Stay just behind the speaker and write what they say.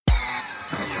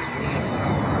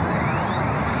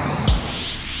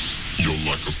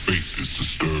The fate is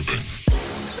disturbing.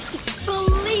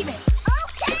 Believe it.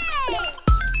 Okay.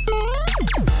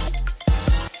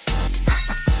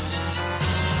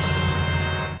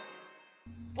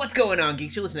 What's going on,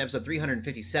 geeks? You're listening to episode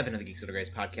 357 of the Geeks Under Grace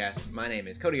podcast. My name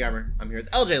is Cody Armour. I'm here with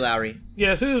LJ Lowry.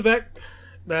 Yes, who's back?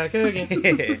 Back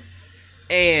again.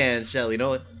 And Shelly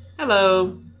Nolan.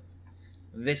 Hello.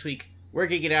 This week, we're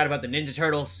geeking out about the Ninja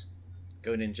Turtles.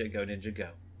 Go Ninja, go Ninja, go.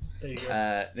 There you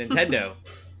go. Nintendo.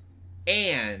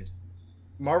 And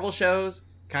Marvel shows,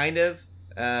 kind of.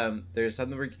 There's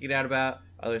something we're geeking out about.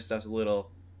 Other stuff's a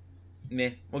little meh.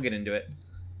 We'll get into it.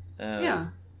 Yeah.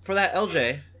 For that,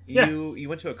 LJ, Yeah. you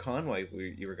went to a con while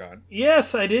you were gone.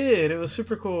 Yes, I did. It was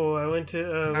super cool. I went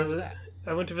to How was that?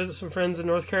 I went to visit some friends in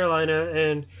North Carolina,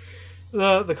 and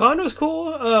the con was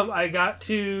cool. I got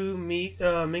to meet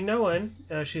Ming-Na Wen.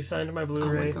 She signed my Oh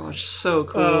Blu-ray. my gosh, so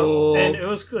cool. And it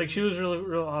was like she was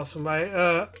real awesome.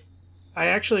 I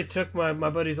actually took my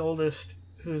buddy's oldest,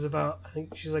 who's about, I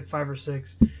think she's like 5 or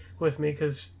 6, with me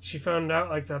because she found out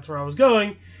like that's where I was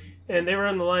going, and they were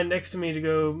on the line next to me to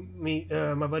go meet.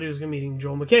 My buddy was going to meeting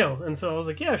Joel McHale, and so I was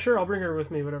like, yeah, sure, I'll bring her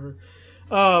with me, whatever.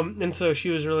 And so she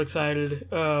was real excited,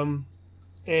 and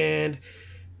it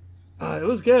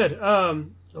was good. A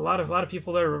lot of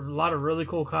people there. A lot of really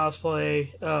cool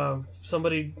cosplay.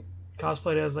 Somebody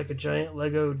cosplayed as like a giant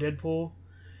Lego Deadpool.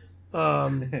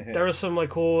 There was some like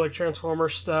cool like Transformer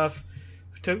stuff.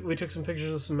 We took some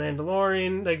pictures of some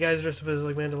Mandalorian. Like guys dressed up as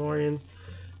like Mandalorians.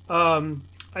 I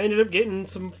ended up getting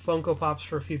some Funko Pops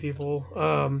for a few people.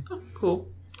 Cool.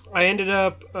 I ended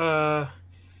up.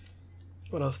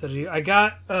 What else did I do? I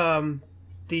got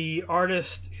the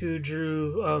artist who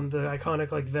drew the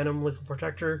iconic like Venom Lethal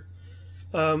Protector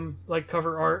like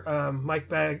cover art.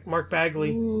 Mark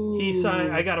Bagley. Ooh. He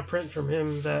signed. I got a print from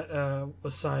him that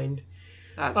was signed.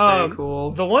 That's very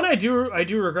cool. The one I do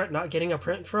regret not getting a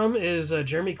print from is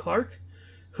Jeremy Clark,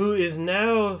 who is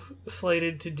now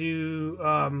slated to do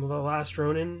The Last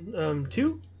Ronin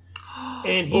 2.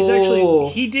 And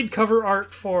he did cover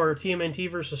art for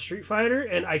TMNT versus Street Fighter,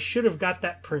 and I should have got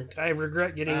that print. I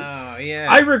regret getting. Oh yeah.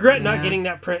 I regret not getting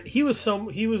that print. He was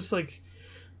like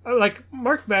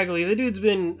Mark Bagley. The dude's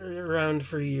been around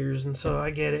for years, and so I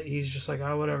get it. He's just like,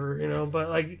 oh, whatever, you know. But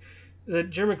like, the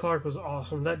Jeremy Clark was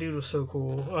awesome. That dude was so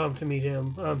cool to meet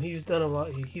him. He's done a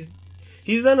lot.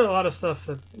 He's done a lot of stuff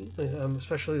that,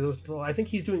 especially with. I think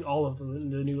he's doing all of the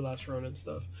new Last Ronin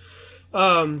stuff.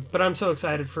 But I'm so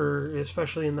excited for,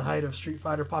 especially in the height of Street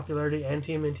Fighter popularity and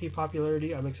TMNT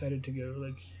popularity, I'm excited to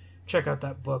go check out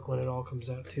that book when it all comes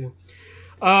out too.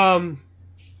 I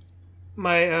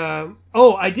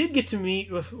did get to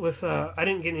meet with I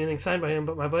didn't get anything signed by him,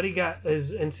 but my buddy got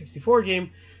his N64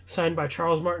 game signed by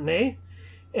Charles Martinet,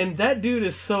 and that dude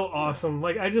is so awesome.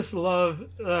 Like I just love,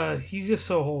 he's just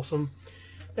so wholesome,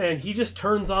 and he just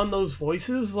turns on those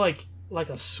voices like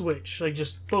a switch, like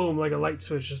just boom, like a light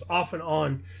switch, just off and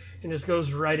on, and just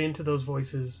goes right into those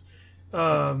voices.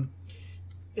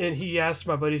 And he asked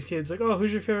my buddy's kids, like, oh,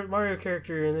 who's your favorite Mario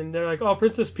character? And then they're like, oh,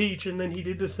 Princess Peach. And then he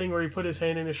did this thing where he put his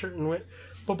hand in his shirt and went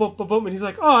boom, boom, boom, boom. And he's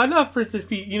like, oh, I love Princess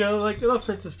Peach, you know, like I love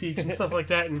Princess Peach and stuff like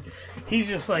that. And he's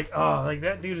just like, oh, like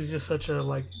that dude is just such a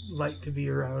like light to be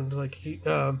around. Like he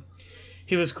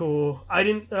was cool.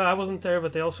 I wasn't there,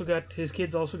 but his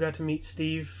kids also got to meet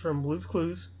Steve from Blue's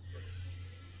Clues.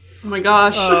 Oh my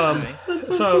gosh.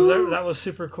 That's so cool. That was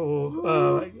super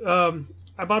cool.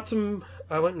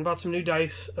 I went and bought some new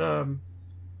dice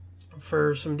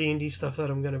for some D&D stuff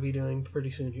that I'm going to be doing pretty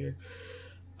soon here.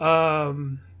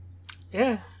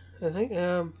 Yeah, I think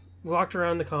walked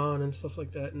around the con and stuff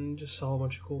like that and just saw a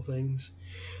bunch of cool things.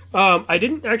 I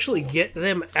didn't actually get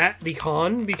them at the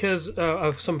con because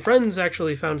some friends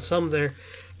actually found some there,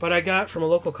 but I got from a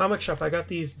local comic shop, I got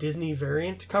these Disney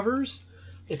variant covers.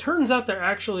 It turns out they're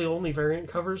actually only variant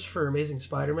covers for Amazing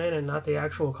Spider-Man and not the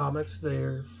actual comics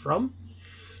they're from.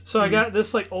 So I got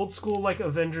this like old school like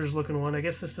Avengers looking one. I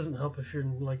guess this doesn't help if you're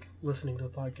like listening to the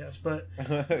podcast, but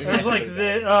there's like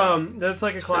that's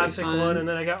like a classic one, and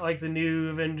then I got like the new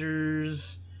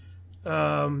Avengers,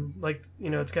 like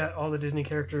you know it's got all the Disney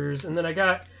characters, and then I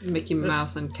got Mickey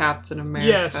Mouse and Captain America.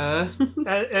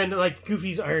 Yes, and like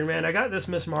Goofy's Iron Man. I got this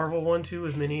Miss Marvel one too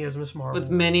with Minnie as Miss Marvel. With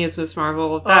Minnie as Miss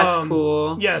Marvel. That's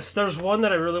cool. Yes, there's one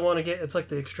that I really want to get. It's like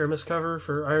the Extremis cover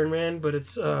for Iron Man, but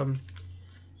it's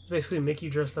basically Mickey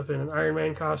dressed up in an Iron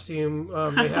Man costume.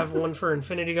 They have one for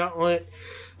Infinity Gauntlet,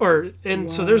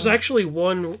 so there's actually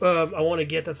one I want to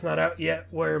get that's not out yet,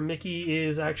 where Mickey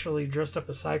is actually dressed up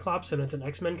as Cyclops, and it's an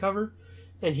X-Men cover,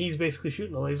 and he's basically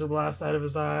shooting a laser blast out of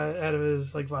his eye, out of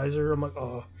his like visor. I'm like,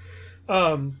 oh.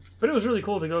 But it was really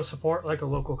cool to go support like a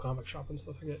local comic shop and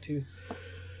stuff like that too.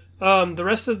 The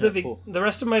rest of cool. the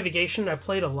rest of my vacation, I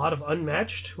played a lot of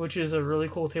Unmatched, which is a really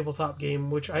cool tabletop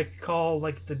game, which I call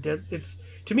like it's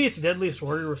Deadliest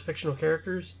Warrior with fictional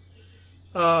characters.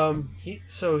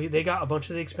 They got a bunch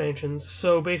of the expansions.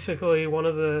 So basically, one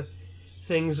of the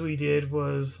things we did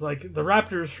was like the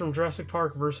Raptors from Jurassic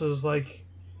Park versus like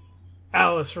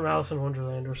Alice from Alice in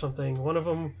Wonderland or something. One of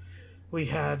them, we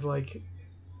had like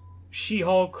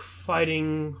She-Hulk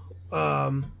fighting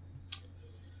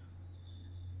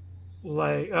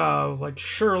like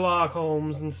Sherlock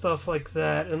Holmes and stuff like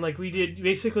that, and like we did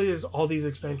basically there's all these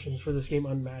expansions for this game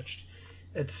Unmatched.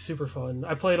 It's super fun.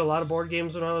 I played a lot of board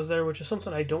games when I was there, which is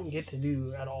something I don't get to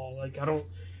do at all. Like I don't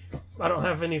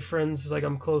have any friends like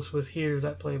I'm close with here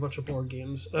that play a bunch of board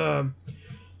games.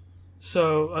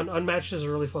 So Unmatched is a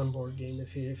really fun board game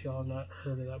if y'all have not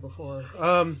heard of that before.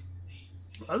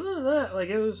 Other than that, like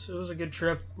it was a good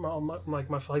trip.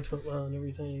 My flights went well and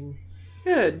everything.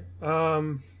 Good.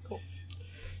 Cool.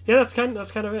 Yeah, that's kind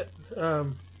of it.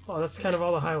 That's kind of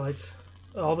all the highlights,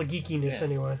 all the geekiness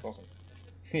anyway. That's awesome.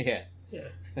 Yeah. Yeah.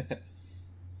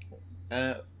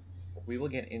 We will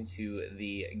get into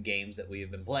the games that we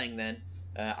have been playing then.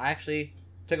 I actually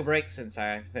took a break since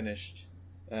I finished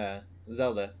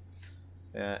Zelda.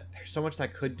 There's so much that I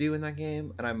could do in that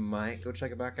game, and I might go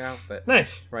check it back out, but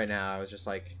nice. Right now I was just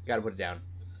like, gotta put it down.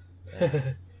 What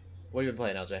have you been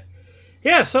playing, LJ?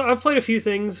 Yeah, so I've played a few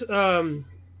things.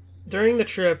 During the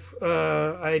trip,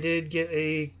 I did get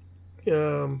a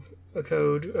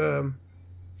code.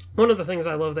 One of the things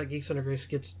I love that Geeks Under Grace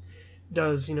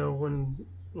does, when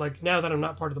like now that I'm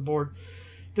not part of the board,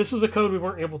 this is a code we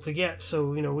weren't able to get.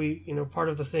 So part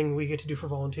of the thing we get to do for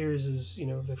volunteers is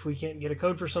if we can't get a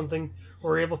code for something,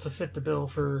 we're able to fit the bill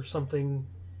for something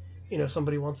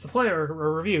somebody wants to play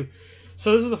or review.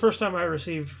 So this is the first time I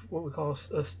received what we call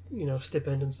a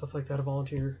stipend and stuff like that, a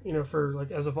volunteer, for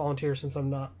like as a volunteer since I'm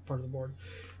not part of the board.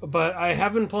 But I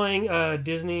have been playing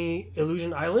Disney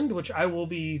Illusion Island, which I will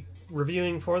be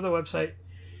reviewing for the website.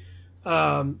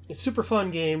 It's a super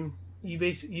fun game.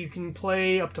 You can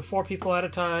play up to 4 people at a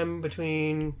time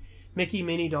between Mickey,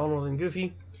 Minnie, Donald, and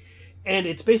Goofy, and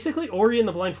it's basically Ori and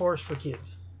the Blind Forest for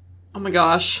kids. Oh my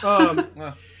gosh.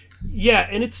 Yeah,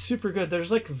 and it's super good.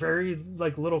 There's like very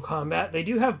like little combat. They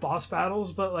do have boss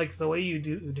battles, but like the way you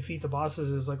defeat the bosses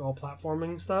is like all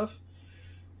platforming stuff.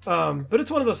 But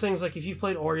it's one of those things like if you've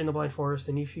played Ori and the Blind Forest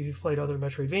and if you've played other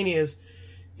Metroidvanias,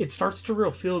 it starts to real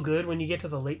feel good when you get to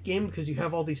the late game because you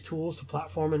have all these tools to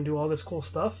platform and do all this cool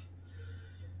stuff.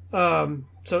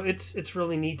 So it's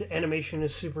really neat. The animation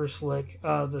is super slick.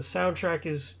 The soundtrack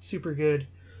is super good.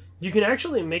 You can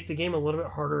actually make the game a little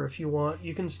bit harder if you want.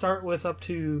 You can start with up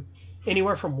to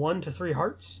anywhere from 1 to 3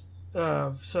 hearts.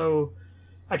 So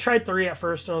I tried 3 at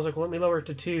first, and I was like, well, let me lower it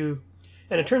to 2.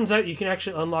 And it turns out you can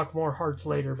actually unlock more hearts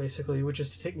later, basically, which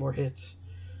is to take more hits.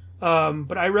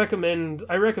 But I recommend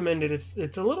it.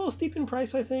 It's a little steep in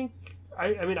price, I think.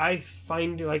 I mean, I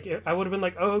find like I would have been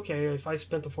like, oh, okay, if I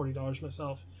spent the $40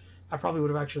 myself, I probably would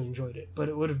have actually enjoyed it. But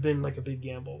it would have been like a big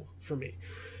gamble for me.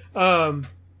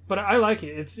 But I like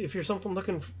it. It's if you're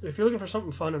looking for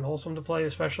something fun and wholesome to play,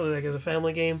 especially like as a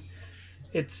family game,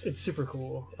 it's super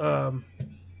cool.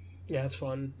 Yeah, it's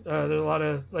fun. There's a lot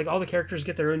of like all the characters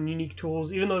get their own unique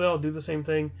tools, even though they all do the same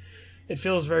thing. It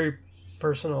feels very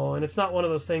personal, and it's not one of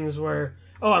those things where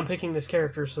I'm picking this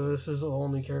character, so this is the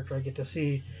only character I get to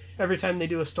see. Every time they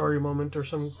do a story moment or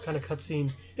some kind of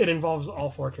cutscene, it involves all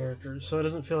 4 characters, so it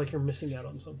doesn't feel like you're missing out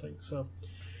on something. So.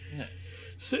 Nice.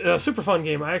 Super fun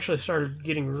game. I actually started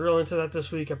getting real into that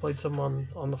this week. I played some on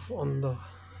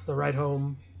the ride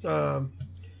home,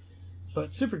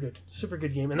 but super good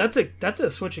game. And that's a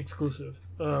Switch exclusive,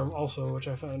 also, which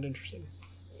I found interesting.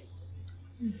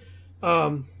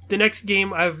 The next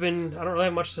game I don't really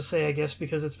have much to say, I guess,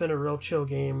 because it's been a real chill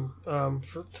game to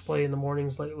play in the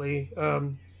mornings lately,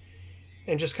 and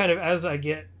just kind of as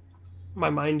my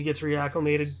mind gets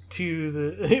reacclimated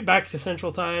to back to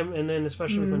Central Time, and then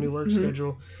especially with my new work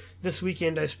schedule. This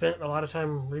weekend I spent a lot of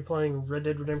time replaying Red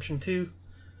Dead Redemption 2,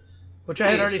 which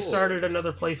I had already started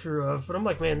another playthrough of, but I'm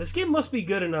like, man, this game must be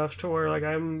good enough to where like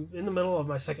I'm in the middle of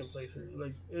my second playthrough.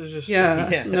 Like it was just no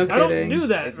kidding. I don't do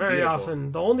that it's very beautiful.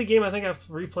 often. The only game I think I've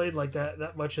replayed like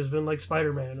that much has been like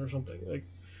Spider-Man or something. Like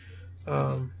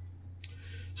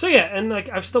So yeah, and like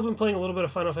I've still been playing a little bit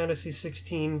of Final Fantasy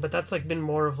 16, but that's like been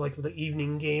more of like the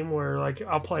evening game where like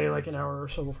I'll play like an hour or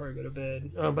so before I go to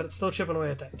bed. But it's still chipping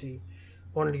away at that too.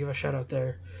 Wanted to give a shout out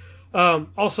there.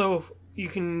 Also, you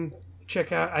can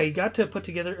check out. I got to put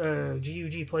together a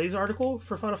GUG Plays article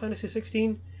for Final Fantasy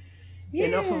 16. Yeah.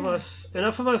 Enough of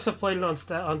us have played it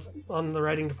on the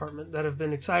writing department that have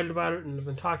been excited about it and have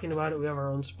been talking about it. We have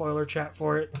our own spoiler chat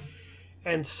for it.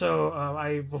 And so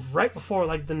right before,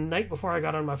 like the night before I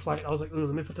got on my flight, I was like, ooh,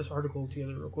 let me put this article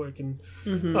together real quick. And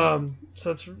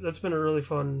so that's been a really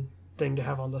fun thing to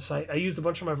have on the site. I used a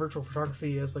bunch of my virtual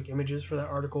photography as like images for that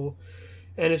article.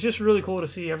 And it's just really cool to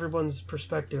see everyone's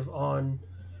perspective on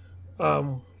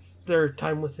their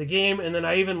time with the game. And then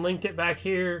I even linked it back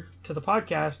here to the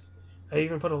podcast. I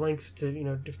even put a link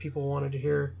to, if people wanted to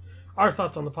hear our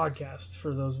thoughts on the podcast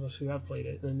for those of us who have played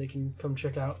it, then they can come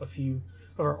check out a few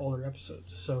of our older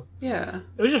episodes. So Yeah.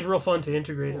 it was just real fun to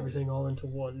integrate everything all into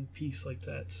one piece like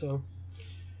that. So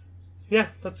yeah,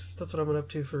 that's what I've been up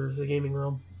to for the gaming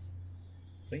realm.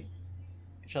 Sweet.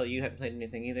 Shelly, you haven't played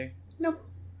anything either? Nope.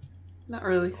 Not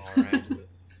really. All right.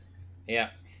 Yeah.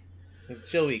 It's a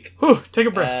chill week. Whew, take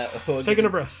a breath. Taking a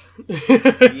breath.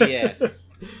 Yes.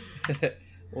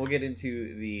 We'll get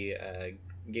into the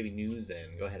gaming news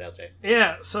then. Go ahead, LJ.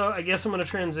 Yeah, so I guess I'm going to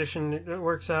transition. It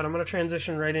works out. I'm going to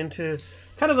transition right into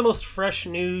kind of the most fresh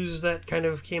news that kind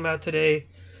of came out today.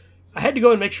 I had to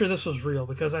go and make sure this was real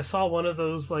because I saw one of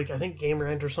those, like, I think Game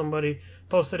Rant or somebody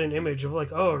posted an image of,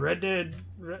 like, oh,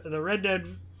 the Red Dead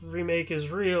remake is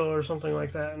real or something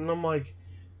like that. And I'm like,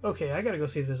 okay, I got to go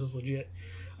see if this is legit.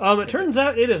 It turns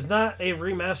out it is not a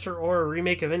remaster or a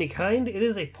remake of any kind. It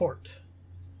is a port.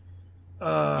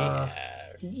 So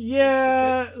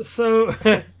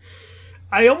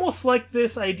I almost like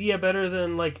this idea better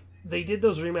than, like, they did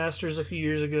those remasters a few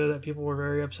years ago that people were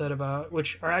very upset about,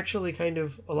 which are actually kind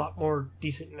of a lot more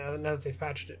decent now that they've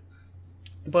patched it.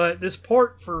 But this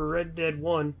port for Red Dead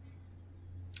 1,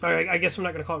 I guess I'm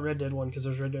not going to call it Red Dead 1 because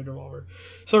there's Red Dead Revolver.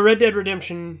 So Red Dead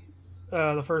Redemption,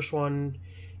 the first one,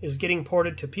 is getting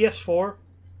ported to PS4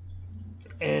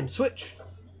 and Switch.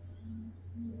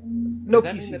 No Does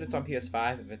that PC. mean that it's on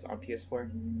PS5 if it's on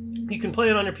PS4? You can play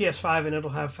it on your PS5 and it'll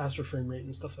have faster frame rate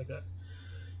and stuff like that.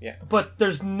 Yeah. But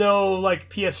there's no, like,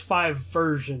 PS5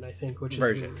 version, I think, which is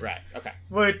weird. Right. Okay.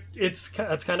 But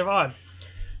that's kind of odd.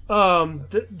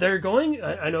 They're going.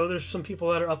 I know there's some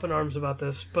people that are up in arms about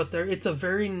this, but it's a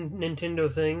very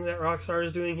Nintendo thing that Rockstar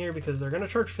is doing here because they're going to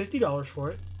charge $50 for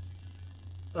it.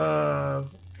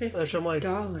 Which I'm like,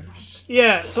 $50.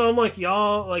 yeah. So I'm like,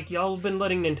 y'all have been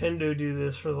letting Nintendo do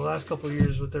this for the last couple of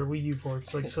years with their Wii U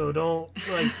ports. Like, so don't,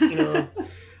 like,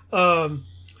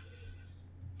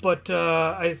 But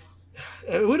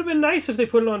it would have been nice if they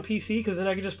put it on PC because then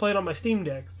I could just play it on my Steam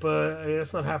Deck. But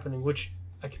that's not happening. Which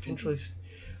I could potentially.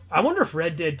 I wonder if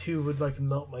Red Dead 2 would, like,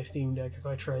 melt my Steam Deck if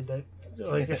I tried that.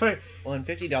 Like, if I. Well, and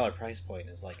 $50 price point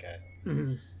is like a.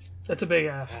 That's a big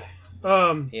ask.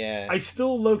 Yeah. I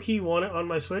still low key want it on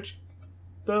my Switch,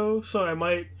 though. So I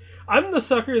might. I'm the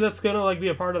sucker that's gonna, like, be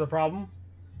a part of the problem.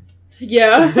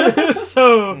 Yeah.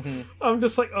 So I'm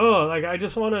just like, I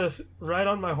just want to ride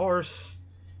on my horse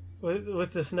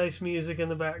with this nice music in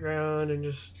the background and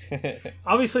just.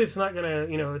 Obviously, it's not gonna,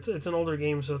 it's an older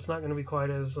game, so it's not gonna be quite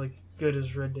as, like, good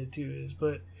as Red Dead 2 is,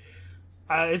 but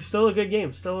it's still a good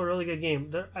game, still a really good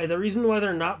game. The reason why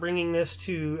they're not bringing this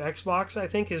to Xbox, I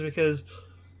think, is because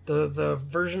the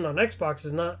version on Xbox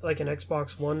is not like an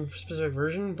Xbox One specific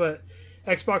version, but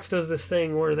Xbox does this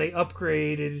thing where they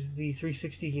upgraded the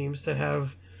 360 games to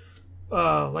have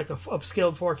like a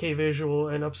upscaled 4K visual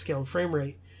and upscaled frame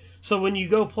rate. So when you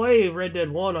go play Red Dead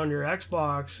 1 on your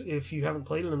Xbox, if you haven't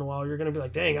played it in a while, you're going to be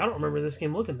like, dang, I don't remember this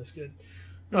game looking this good.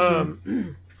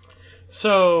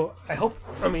 So I hope,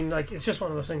 it's just one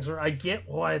of those things where I get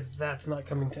why that's not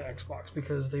coming to Xbox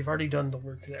because they've already done the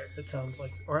work there, it sounds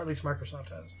like, or at least Microsoft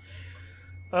has.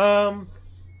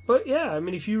 But yeah,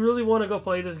 if you really want to go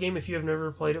play this game, if you have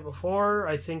never played it before,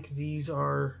 I think these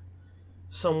are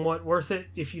somewhat worth it.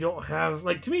 If you don't have,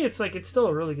 to me, it's still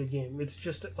a really good game. It's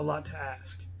just a lot to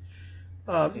ask.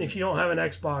 If you don't have an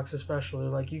Xbox, especially,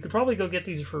 you could probably go get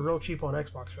these for real cheap on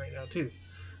Xbox right now too.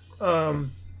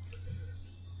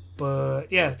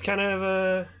 But yeah, it's kind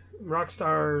of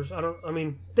Rockstar's.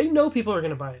 They know people are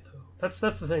gonna buy it though. That's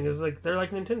the thing. Is they're like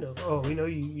Nintendo. Oh, we know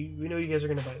you guys are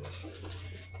gonna buy this.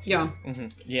 Yeah. Mm-hmm.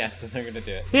 Yeah, so they're gonna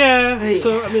do it. Yeah.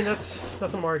 So that's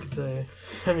nothing more I could say.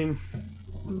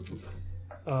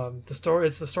 The story.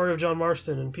 It's the story of John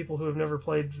Marston, and people who have never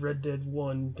played Red Dead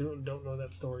 1 don't know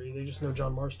that story. They just know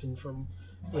John Marston from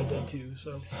Red Dead 2.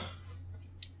 So.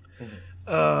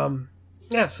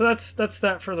 Yeah. So that's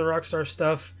that for the Rockstar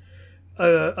stuff.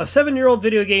 A 7-year-old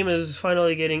video game is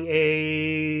finally getting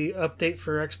a update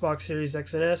for Xbox Series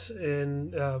X and S,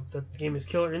 and the game is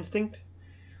Killer Instinct,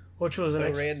 which was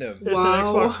random. It's an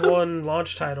Xbox One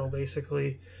launch title,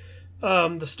 basically.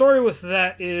 The story with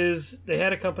that is they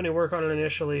had a company work on it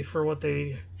initially for what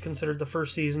they considered the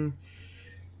first season.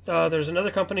 There's another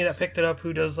company that picked it up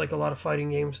who does a lot of fighting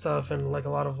game stuff and a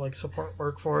lot of support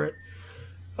work for it.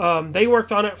 They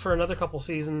worked on it for another couple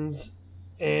seasons,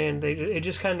 and it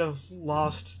just kind of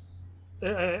lost.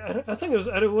 I think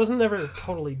it wasn't never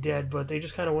totally dead, but they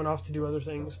just kind of went off to do other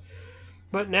things.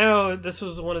 But now this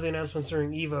was one of the announcements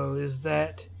during Evo, is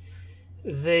that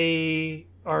they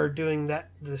are doing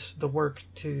the work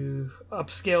to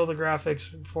upscale the graphics,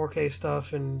 4K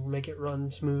stuff, and make it run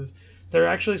smooth. They're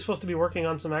actually supposed to be working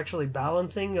on some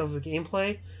balancing of the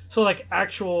gameplay. So they're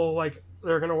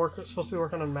supposed to be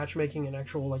working on matchmaking and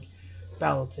actual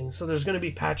balancing. So there's going to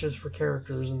be patches for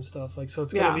characters and stuff so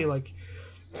it's going to be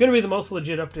it's going to be the most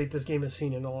legit update this game has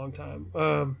seen in a long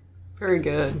time. Very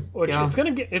good. It's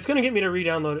going to get me to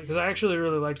re-download it because I actually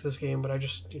really liked this game, but I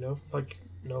just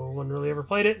no one really ever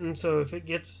played it, and so if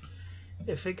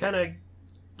it kind of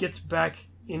gets back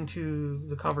into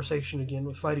the conversation again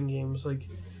with fighting games,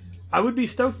 I would be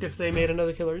stoked if they made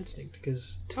another Killer Instinct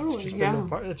because Totally,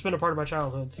 it's been a part of my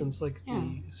childhood since the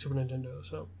Super Nintendo.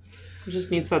 So it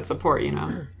just needs that support,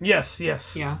 Yes.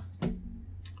 Yeah.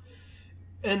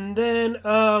 And then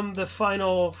the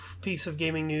final piece of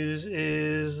gaming news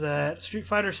is that Street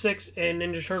Fighter 6 and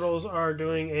Ninja Turtles are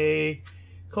doing a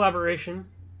collaboration.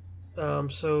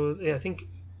 I think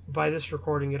by this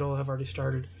recording it'll have already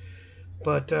started.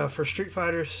 But for Street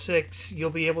Fighter 6, you'll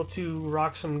be able to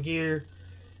rock some gear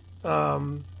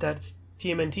that's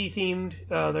TMNT themed.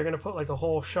 They're going to put a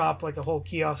whole shop, a whole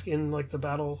kiosk in the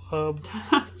battle hub.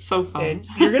 So fun. And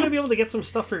you're going to be able to get some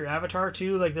stuff for your avatar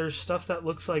too. There's stuff that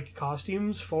looks like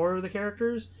costumes for the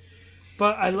characters.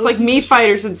 But it's like Mii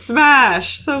Fighters in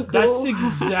Smash. So cool. That's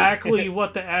exactly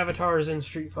what the avatars in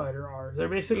Street Fighter are. They're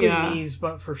basically Mii's,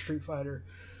 but for Street Fighter.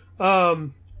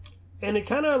 And it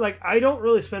kind of I don't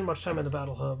really spend much time in the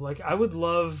battle hub. I would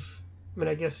love.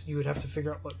 I guess you would have to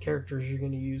figure out what characters you're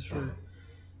going to use for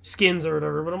skins or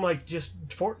whatever, but I'm just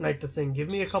Fortnite the thing. Give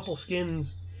me a couple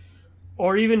skins,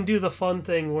 or even do the fun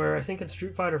thing where I think in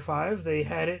Street Fighter V they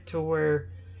had it to where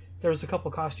there was a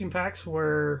couple costume packs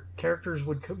where characters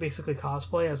would basically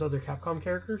cosplay as other Capcom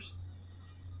characters,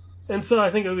 and so I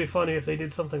think it would be funny if they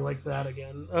did something like that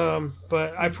again.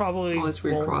 But I probably it's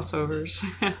weird crossovers.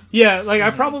 Yeah, I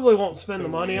probably won't spend the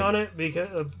money on it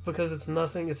because it's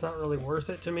nothing. It's not really worth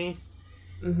it to me.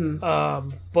 Mm-hmm.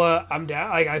 But I'm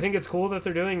down. I think it's cool that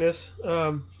they're doing this.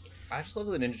 I just love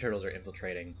that the Ninja Turtles are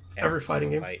infiltrating every fighting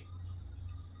game. Fight.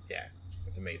 Yeah,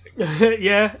 it's amazing.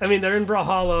 Yeah, they're in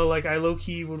Brawlhalla. I low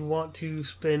key would want to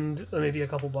spend maybe a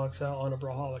couple bucks out on a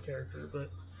Brawlhalla character,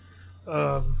 but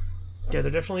yeah,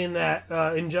 they're definitely in that.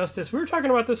 Injustice. We were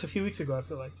talking about this a few weeks ago. I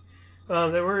feel like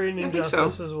they were in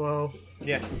Injustice as well.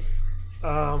 Yeah.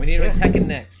 We need a Tekken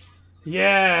next.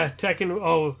 Yeah, Tekken.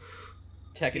 Oh.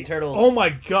 Tekken Turtles. Oh my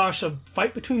gosh, a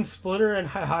fight between Splinter and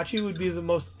Heihachi would be the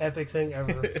most epic thing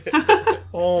ever.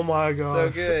 Oh my gosh. So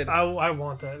good. I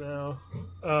want that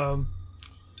now.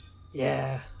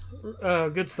 Yeah.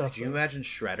 Good stuff. Could you imagine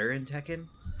Shredder in Tekken?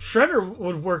 Shredder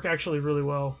would work actually really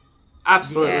well.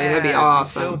 Absolutely, that'd be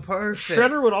awesome. So perfect.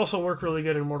 Shredder would also work really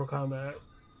good in Mortal Kombat.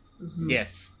 Mm-hmm.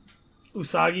 Yes.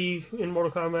 Usagi in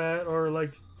Mortal Kombat or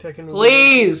Tekken.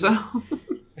 Please!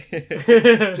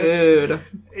 Dude.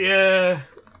 Yeah.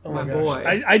 Oh my gosh.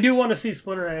 boy. I do want to see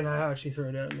Splinter and Heihachi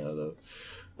throw down now,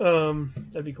 though.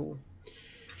 That'd be cool.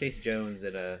 Casey Jones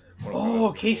at a.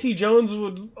 Casey Jones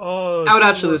would. Oh, I would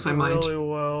actually lose my mind. Really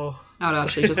well. I would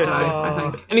actually just die. I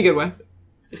think in a good way.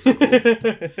 It's so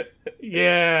cool.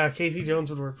 Yeah, Casey Jones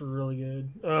would work really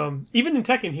good. Even in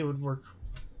Tekken, he would work.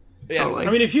 Yeah.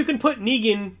 Totally. If you can put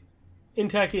Negan in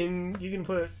Tekken, you can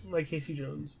put Casey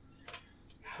Jones.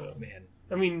 So. Oh man.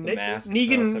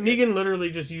 Negan literally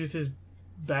just used his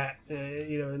bat,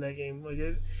 in that game.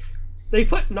 They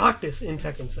put Noctis in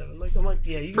Tekken 7. I'm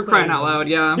yeah, you can for crying out loud,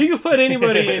 yeah. You can put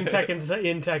anybody in Tekken.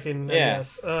 I Yeah.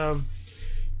 guess.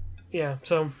 Yeah.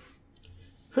 So,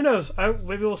 who knows?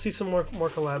 Maybe we'll see some more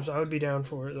collabs. I would be down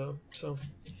for it though. So,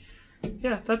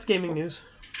 yeah, that's gaming news.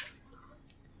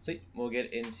 Sweet. We'll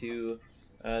get into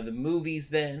the movies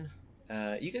then.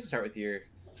 You can start with your.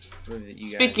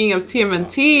 Speaking of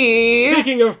TMNT.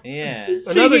 Speaking of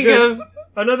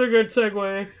another good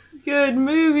segue. Good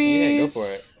movies. Yeah, go for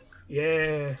it.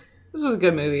 Yeah. This was a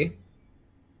good movie.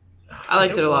 I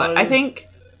liked it a lot. I think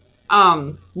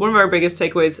one of our biggest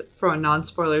takeaways from a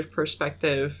non-spoiler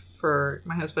perspective for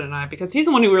my husband and I, because he's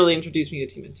the one who really introduced me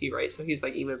to TMNT, right? So he's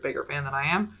even a bigger fan than I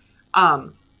am.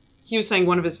 He was saying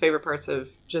one of his favorite parts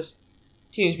of just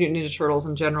Teenage Mutant Ninja Turtles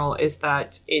in general is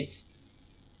that it's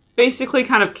basically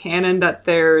kind of canon that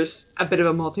there's a bit of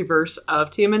a multiverse of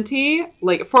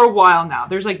TMNT. For a while now,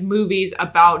 there's movies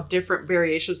about different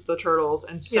variations of the Turtles,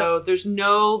 and so there's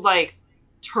no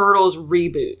Turtles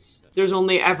reboots. There's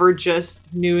only ever just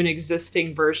new and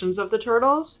existing versions of the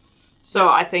Turtles. So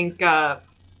I think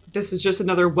this is just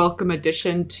another welcome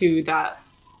addition to that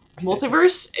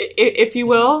multiverse, if you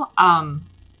will.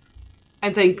 I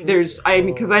think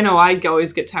because I know I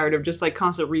always get tired of just like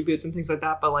constant reboots and things like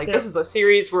that, but like this is a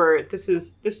series where this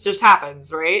just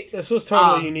happens, right? This was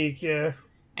totally unique, yeah.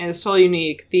 And it's totally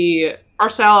unique. The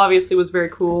art style obviously was very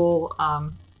cool,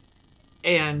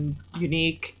 and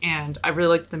unique, and I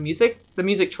really liked the music. The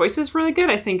music choices were really good,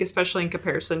 I think, especially in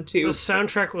comparison to... The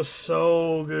soundtrack was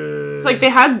so good. It's like they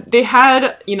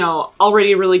had, you know,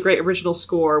 already a really great original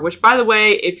score, which, by the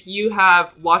way, if you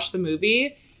have watched the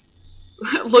movie,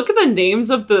 look at the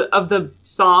names of the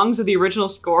songs of the original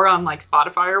score on, like,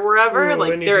 Spotify or wherever. Ooh,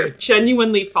 like, they're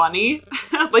genuinely funny.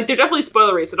 Like, they're definitely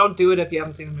spoilery, so don't do it if you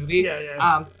haven't seen the movie.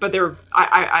 Yeah. But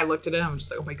I looked at it and I'm just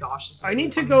like, oh my gosh, this is I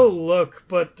need funny. to go look,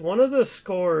 but one of the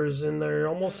scores in there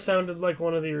almost sounded like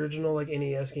one of the original, like,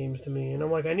 NES games to me. And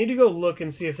I'm like, I need to go look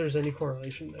and see if there's any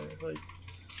correlation there. Like,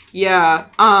 yeah.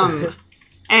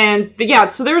 And,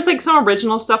 so there was, like, some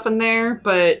original stuff in there,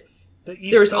 but... The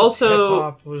East There's Coast also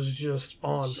hip-hop was just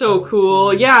on. So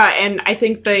cool. Yeah, and I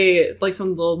think they, like,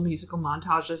 some little musical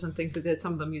montages and things they did,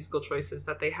 some of the musical choices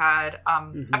that they had.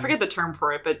 I forget the term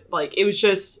for it, but, like, it was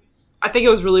just, I think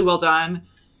it was really well done.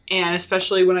 And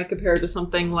especially when I compare it to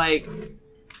something like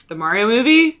the Mario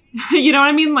movie, you know what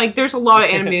I mean? Like, there's a lot of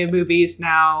animated movies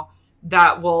now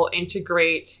that will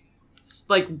integrate,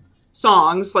 like,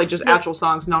 songs, like just actual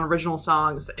songs, non-original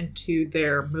songs, into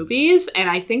their movies, and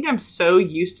I think I'm so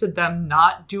used to them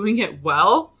not doing it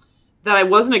well that I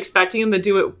wasn't expecting them to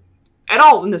do it at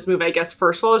all in this movie. I guess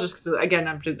first of all, just because again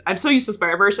I'm so used to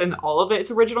Spider-Verse and all of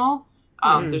it's original.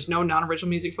 There's no non-original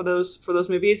music for those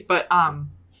movies, but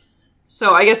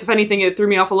so I guess if anything it threw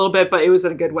me off a little bit, but it was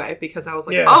in a good way because I was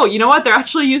like, oh, you know what? They're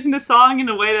actually using the song in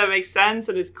a way that makes sense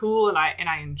and is cool, and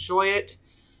I enjoy it.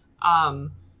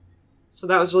 So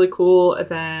that was really cool. And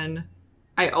then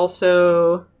I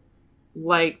also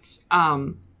liked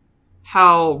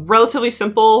how relatively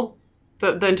simple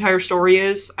the entire story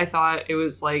is. I thought it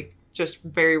was like just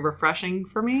very refreshing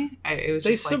for me. It was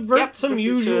they just subvert like, some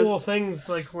usual things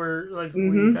like where like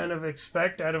we kind of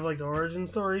expect out of like the origin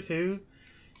story too.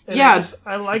 And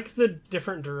I like the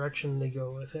different direction they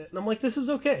go with it, and I'm like, this is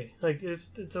okay. Like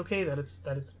it's okay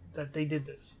that they did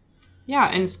this. Yeah,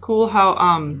 and it's cool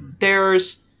how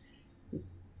there's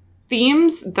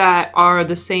themes that are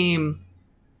the same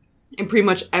in pretty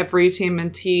much every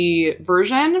TMNT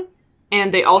version,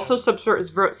 and they also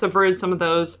subverted some of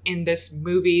those in this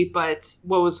movie, but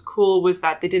what was cool was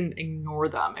that they didn't ignore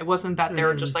them. It wasn't that they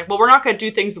were just like, well, we're not going to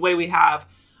do things the way we have.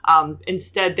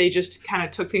 Instead, they just kind of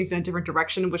took things in a different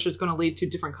direction, which is going to lead to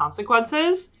different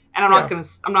consequences, and I'm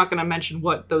not going to mention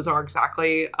what those are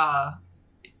exactly,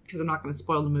 because I'm not going to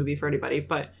spoil the movie for anybody,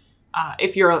 but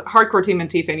if you're a hardcore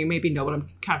TMNT fan, you maybe know what I'm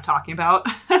kind of talking about.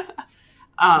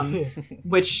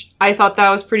 Which I thought that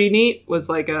was pretty neat. Was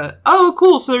like oh,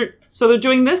 cool. So they're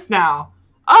doing this now.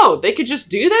 Oh, they could just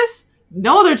do this?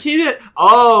 No, they're doing it.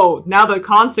 Oh, now the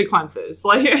consequences.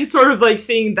 Like, sort of like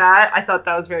seeing that. I thought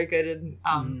that was very good,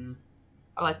 and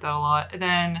I liked that a lot. And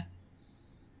then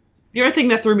the other thing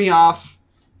that threw me off,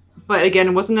 but again,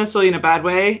 it wasn't necessarily in a bad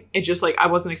way. It just like I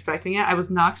wasn't expecting it. I was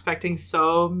not expecting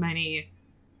so many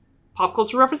pop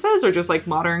culture references or just like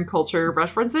modern culture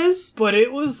references, but it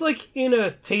was like in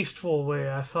a tasteful way.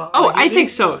 I thought. Oh, like, I think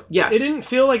so. Yes, it didn't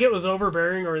feel like it was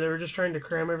overbearing or they were just trying to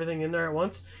cram everything in there at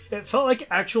once. It felt like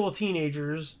actual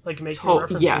teenagers like making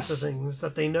references to things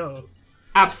that they know.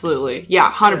 Absolutely,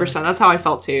 yeah, 100%. That's how I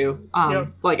felt too.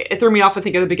 Like it threw me off, I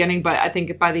think, at the beginning, but I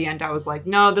think by the end I was like,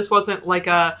 no, this wasn't like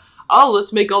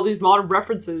let's make all these modern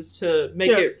references to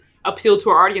make it appeal to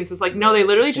our audience. It's like, no, they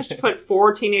literally just put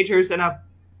 4 teenagers in a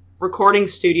recording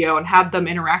studio and had them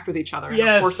interact with each other. And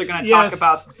of course they're going to talk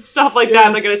about stuff like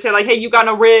that. They're going to say like, hey, you got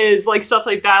a Riz, like stuff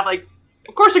like that. Like,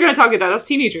 of course they're going to talk about that. That's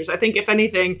teenagers. I think if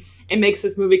anything, it makes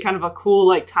this movie kind of a cool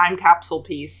like time capsule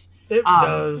piece. It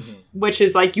does. Which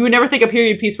is like, you would never think a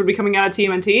period piece would be coming out of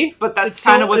TMNT, but that's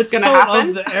kind of what's going to happen.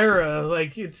 Of the era.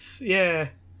 Like it's,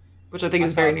 Which I think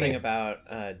is very neat. Thing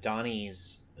about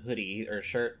Donnie's hoodie or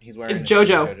shirt he's wearing is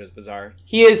JoJo. JoJo's Bizarre.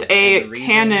 He is a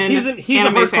canon. He's a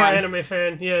hardcore anime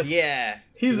fan. Yes. Yeah.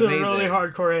 He's a really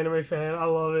hardcore anime fan. I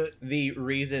love it. The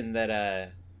reason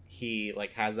that he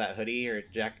like has that hoodie or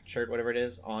shirt, whatever it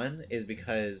is, on is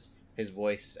because his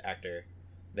voice actor.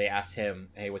 They asked him,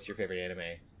 "Hey, what's your favorite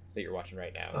anime that you're watching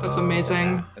right now?" That's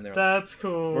amazing. And that's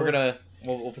cool.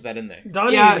 We'll put that in there.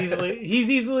 Donnie's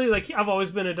he's easily like, I've always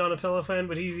been a Donatello fan,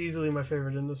 but he's easily my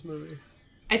favorite in this movie.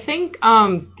 I think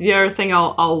the other thing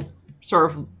I'll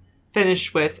sort of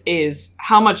finish with is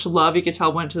how much love you could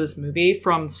tell went to this movie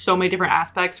from so many different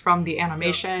aspects, from the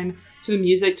animation to the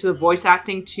music to the voice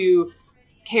acting to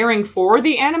caring for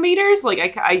the animators.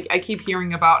 Like I keep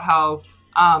hearing about how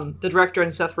the director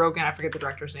and Seth Rogen, I forget the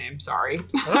director's name, sorry.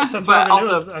 I thought But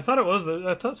also, I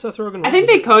thought Seth Rogen was I think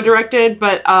they co-directed,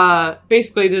 but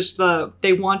basically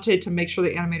they wanted to make sure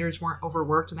the animators weren't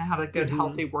overworked and they had a good,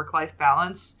 healthy work-life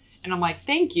balance. And I'm like,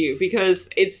 thank you, because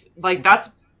it's like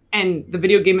and the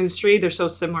video game industry, they're so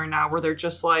similar now where they're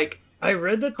just like I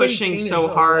read that pushing they so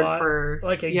changed hard a lot, for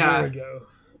like a year ago.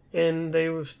 And they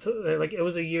was like it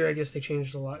was a year. I guess they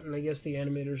changed a lot, and I guess the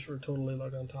animators were totally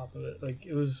like on top of it. Like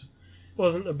it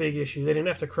wasn't a big issue. They didn't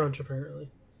have to crunch apparently.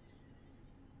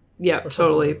 Yeah,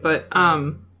 totally. But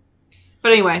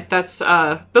anyway, that's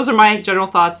those are my general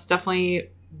thoughts. Definitely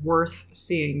worth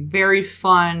seeing. Very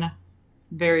fun,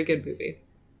 very good movie.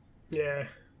 Yeah.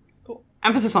 Cool.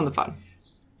 Emphasis on the fun.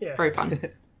 Yeah. Very fun.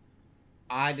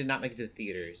 I did not make it to the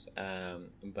theaters,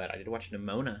 but I did watch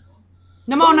Nimona.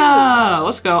 Nimona!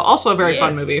 Let's go. Also a very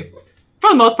fun movie.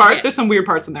 For the most part. Yes. There's some weird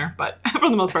parts in there, but for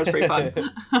the most part, it's pretty fun.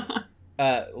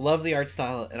 Love the art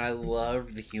style, and I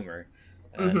love the humor.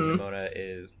 Nimona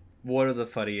is one of the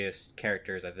funniest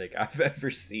characters I think I've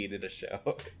ever seen in a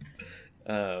show.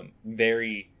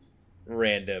 Very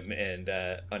random and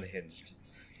unhinged,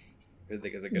 I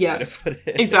think is a good way to put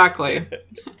it. Exactly.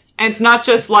 And it's not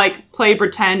just like play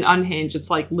pretend unhinged. It's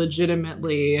like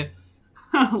legitimately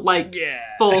like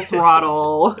full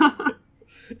throttle.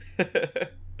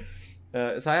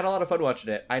 So I had a lot of fun watching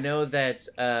it. I know that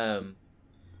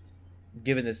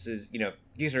given this is,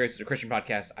 Geeks and Races is a Christian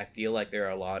podcast, I feel like there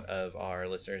are a lot of our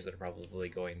listeners that are probably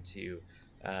going to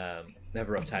have a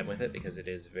rough time with it because it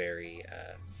is very,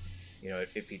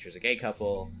 it features a gay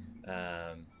couple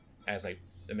as like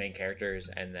the main characters,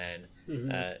 and then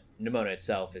Nimona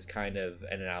itself is kind of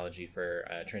an analogy for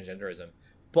transgenderism.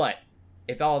 But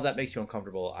if all of that makes you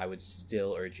uncomfortable, I would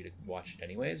still urge you to watch it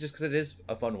anyways, just because it is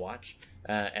a fun watch,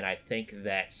 and I think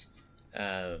that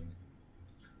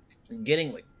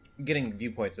getting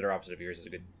viewpoints that are opposite of yours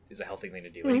is a healthy thing to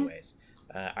do anyways.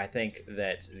 I think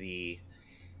that the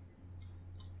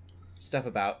stuff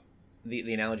about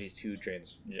the analogies to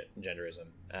transgenderism,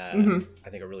 I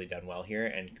think are really done well here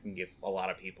and can give a lot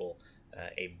of people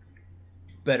a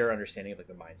better understanding of like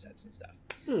the mindsets and stuff.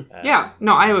 Yeah,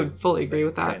 no, I would fully agree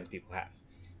with that. Trans people have.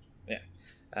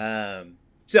 Yeah.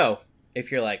 So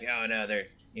if you're like, oh no, they're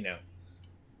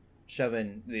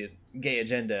shoving the gay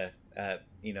agenda,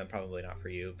 probably not for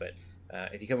you. But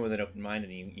if you come with an open mind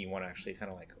and you want to actually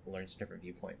kind of like learn some different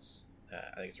viewpoints,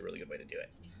 I think it's a really good way to do it.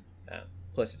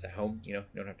 Plus, it's at home. You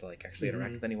don't have to like actually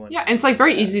interact with anyone. Yeah, and it's like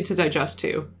very easy to digest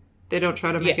too. They don't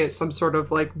try to make it Yes. some sort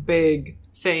of like big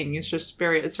thing. It's just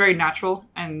it's very natural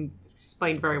and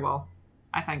explained very well,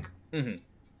 I think.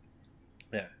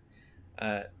 Yeah.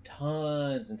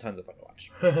 Tons and tons of fun to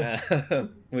watch.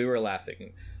 We were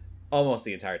laughing almost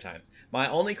the entire time. My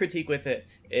only critique with it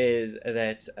is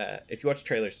that if you watch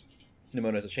trailers,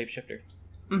 Nimona is a shapeshifter.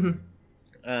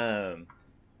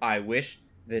 I wish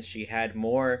that she had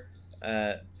more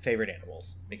favorite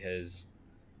animals, because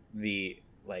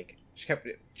she kept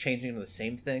changing into the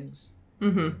same things.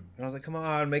 And I was like, come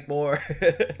on, make more.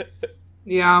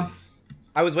 Yeah.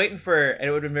 I was waiting for, and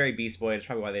it would have been very Beast Boy, it's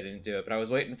probably why they didn't do it, but I was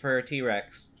waiting for a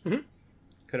T-Rex. Could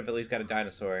have at least got a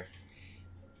dinosaur.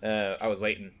 I was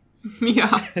waiting.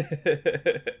 Yeah.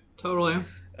 Totally.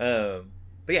 But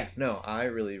yeah, no, I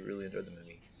really, really enjoyed the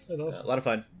movie. That's awesome. A lot of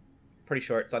fun. Pretty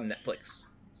short. It's on Netflix.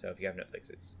 So if you have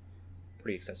Netflix, it's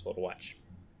pretty accessible to watch.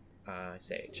 I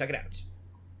say, check it out.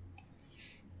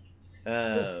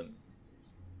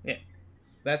 Yeah.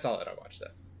 That's all that I watched,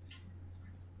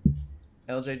 though.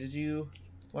 LJ, did you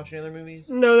watch any other movies?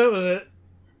 No, that was it.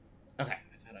 Okay,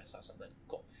 I thought I saw something.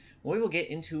 Cool. Well, we will get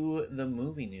into the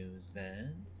movie news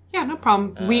then. Yeah, no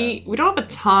problem. We don't have a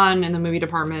ton in the movie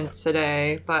department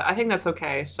today, but I think that's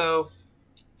okay. So,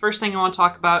 first thing I want to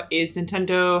talk about is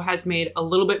Nintendo has made a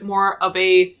little bit more of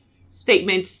a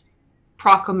statement,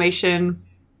 proclamation,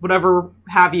 whatever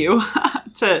have you,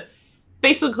 to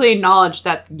basically acknowledge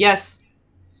that, yes,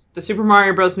 the Super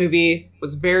Mario Bros. Movie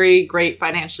was very great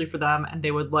financially for them, and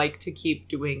they would like to keep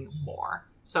doing more.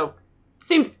 So,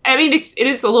 it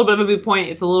is a little bit of a moot point.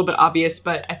 It's a little bit obvious,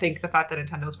 but I think the fact that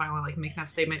Nintendo is finally making that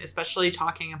statement, especially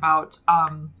talking about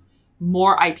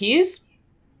more IPs,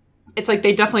 it's like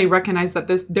they definitely recognize that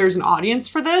there's an audience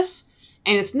for this,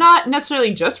 and it's not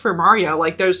necessarily just for Mario.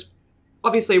 Like, there's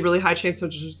obviously a really high chance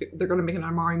they're going to make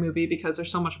another Mario movie because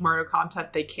there's so much Mario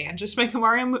content they can just make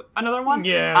another one.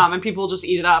 Yeah. And people just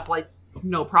eat it up like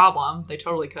no problem. They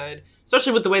totally could,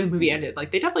 especially with the way the movie ended.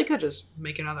 Like, they definitely could just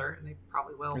make another, and they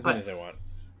probably will. As but many as they want.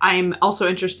 I'm also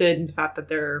interested in the fact that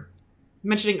they're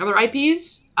mentioning other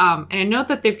IPs. And I know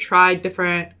that they've tried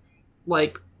different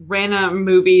like random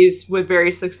movies with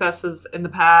various successes in the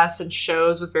past and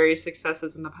shows with various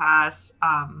successes in the past,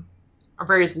 or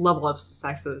various level of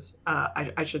successes,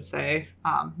 I should say.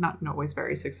 Not always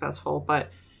very successful,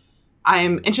 but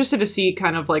I'm interested to see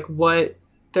kind of like what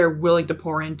they're willing to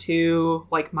pour into,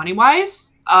 like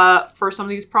money-wise, for some of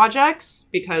these projects,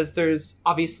 because there's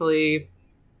obviously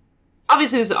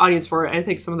there's an audience for it. I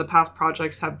think some of the past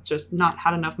projects have just not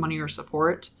had enough money or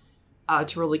support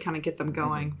to really kind of get them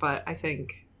going. But I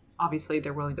think obviously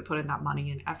they're willing to put in that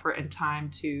money and effort and time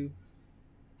to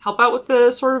help out with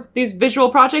the sort of these visual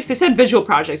projects. They said visual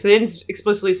projects. They didn't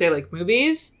explicitly say like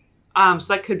movies. So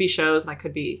that could be shows, and that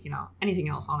could be, anything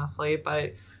else, honestly.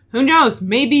 But who knows?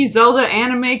 Maybe Zelda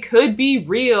anime could be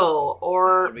real,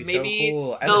 or That'd be maybe so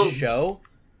cool. As they'll, a show,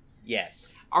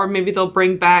 yes. or maybe they'll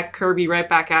bring back Kirby right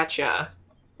back at ya,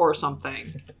 or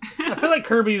something. I feel like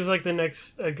Kirby is like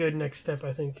a good next step.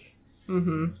 I think.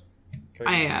 Mm-hmm.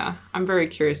 I'm very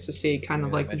curious to see kind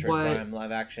of like Metroid what. Prime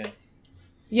live action.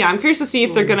 Yeah, I'm curious to see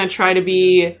if they're gonna try to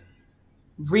be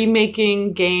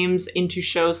remaking games into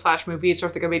shows / movies, or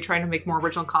if they're gonna be trying to make more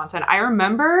original content. I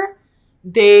remember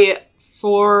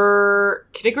for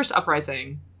Kid Icarus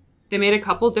Uprising, they made a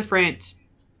couple different,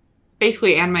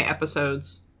 basically anime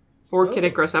episodes for Kid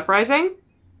Icarus Uprising,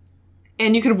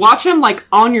 and you could watch them like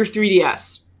on your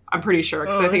 3DS. I'm pretty sure,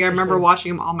 because I think I remember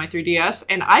watching them on my 3DS,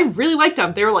 and I really liked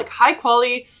them. They were like high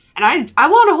quality, and I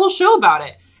wanted a whole show about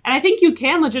it. And I think you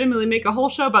can legitimately make a whole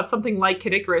show about something like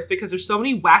Kid Icarus, because there's so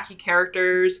many wacky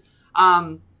characters.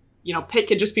 Pit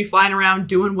could just be flying around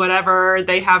doing whatever.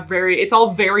 It's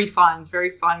all very fun. It's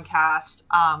very fun cast.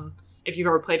 If you've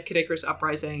ever played Kid Icarus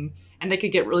Uprising, and they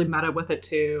could get really meta with it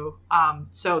too.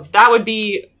 So that would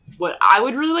be what I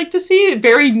would really like to see.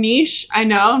 Very niche, I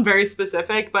know, and very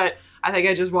specific, but I think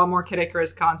I just want more Kid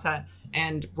Icarus content,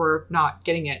 and we're not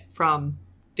getting it from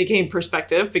the game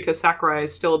perspective, because Sakurai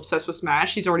is still obsessed with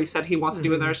Smash. He's already said he wants to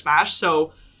do another Smash,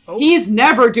 so he's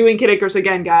never doing Kid Icarus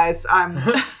again, guys.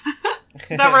 It's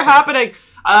never happening.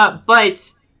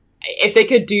 But if they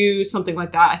could do something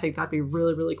like that, I think that'd be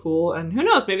really, really cool. And who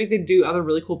knows, maybe they'd do other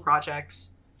really cool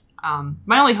projects.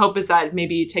 My only hope is that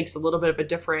maybe it takes a little bit of a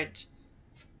different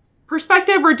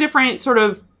perspective, or different sort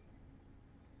of...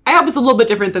 I hope it's a little bit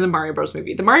different than the Mario Bros.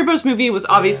 Movie. The Mario Bros. Movie was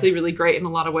obviously really great in a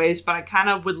lot of ways, but I kind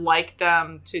of would like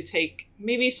them to take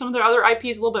maybe some of their other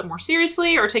IPs a little bit more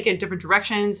seriously, or take it in different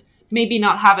directions. Maybe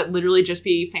not have it literally just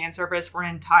be fan service for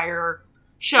an entire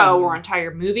show or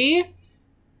entire movie.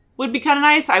 Would be kind of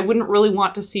nice. I wouldn't really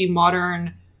want to see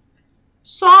modern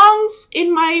songs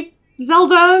in my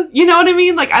Zelda. You know what I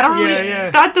mean? Like, I don't really... Yeah.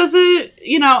 That doesn't...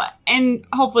 and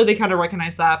hopefully they kind of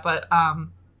recognize that, but...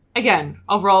 Again,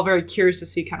 overall, very curious to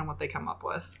see kind of what they come up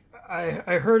with.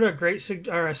 I heard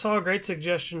I saw a great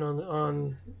suggestion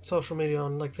on social media,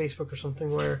 on like Facebook or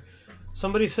something, where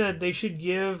somebody said they should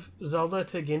give Zelda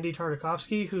to Gendy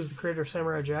Tartakovsky, who's the creator of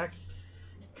Samurai Jack,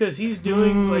 because he's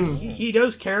doing he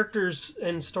does characters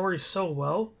and stories so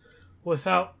well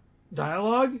without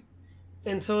dialogue.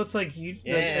 And so it's like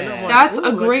that's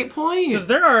a great point. Because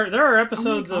there are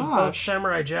episodes of both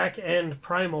Samurai Jack and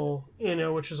Primal,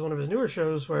 which is one of his newer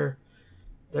shows, where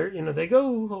they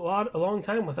go a long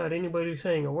time without anybody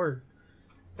saying a word.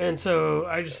 And so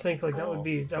I just think like that would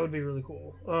be really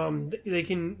cool. They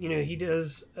can he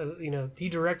does he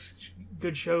directs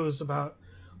good shows about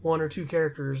one or two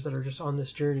characters that are just on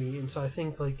this journey, and so I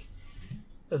think like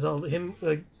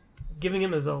giving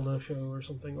him a Zelda show or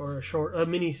something, or a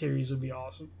mini series would be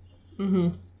awesome. Mm-hmm.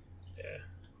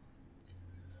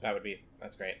 Yeah.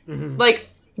 That's great. Mm-hmm. Like,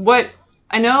 what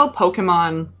I know,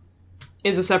 Pokemon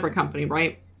is a separate company,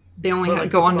 right? They only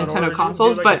go on Nintendo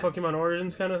consoles, but Pokemon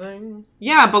Origins kind of thing.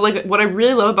 Yeah, but like what I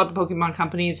really love about the Pokemon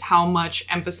company is how much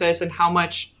emphasis and how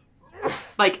much,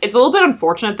 like, it's a little bit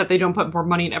unfortunate that they don't put more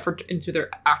money and effort into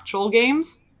their actual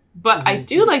games. But I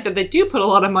do like that they do put a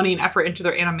lot of money and effort into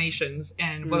their animations,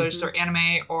 and whether it's their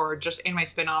anime or just anime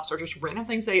spin-offs or just random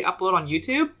things they upload on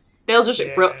YouTube, they'll just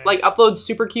upload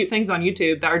super cute things on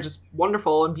YouTube that are just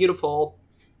wonderful and beautiful.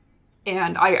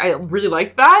 And I really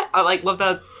like that. I love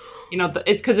that,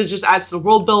 it's because it just adds to the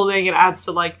world building. It adds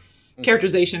to like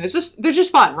characterization. They're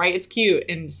just fun, right? It's cute.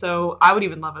 And so I would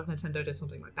even love if Nintendo did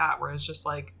something like that, where it's just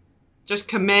like, just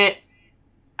commit,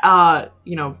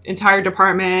 entire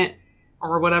department,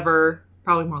 or whatever,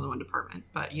 probably more than one department,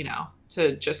 but,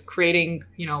 to just creating,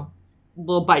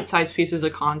 little bite-sized pieces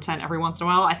of content every once in a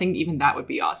while. I think even that would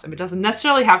be awesome. It doesn't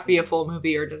necessarily have to be a full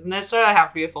movie, or it doesn't necessarily have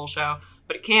to be a full show,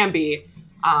 but it can be.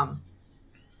 But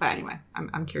anyway,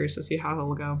 I'm curious to see how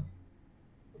it'll go.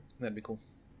 That'd be cool.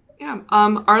 Yeah.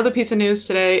 Our other piece of news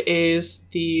today is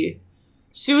the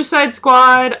Suicide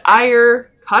Squad Ayer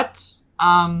cut.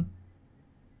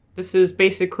 This is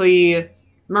basically,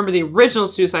 remember the original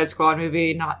Suicide Squad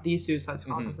movie, not the Suicide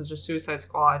Squad. Mhm. This is just Suicide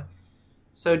Squad.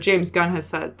 So James Gunn has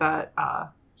said that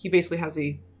he basically has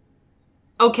the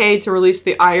okay to release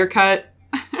the Ayer cut,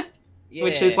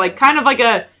 which is like kind of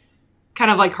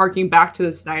like harking back to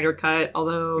the Snyder cut,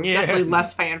 although definitely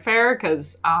less fanfare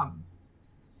because I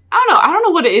don't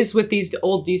know what it is with these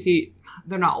old DC.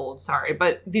 They're not old, sorry,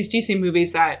 but these DC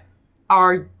movies that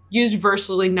are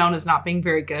universally known as not being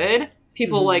very good.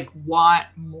 People like want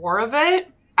more of it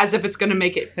as if it's going to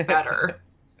make it better.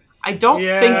 I don't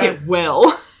think it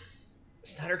will.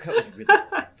 Snyder Cut was really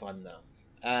fun though.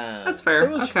 That's fair.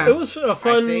 It was a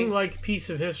fun think- piece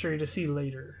of history to see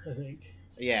later, I think.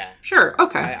 Yeah. Sure.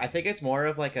 Okay. I think it's more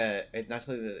of like not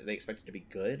necessarily that they expect it to be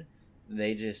good.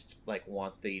 They just like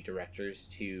want the directors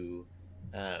to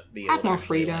be able Have to more actually,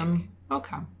 freedom.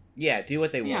 like, Okay. do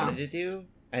what they Yeah. wanted to do,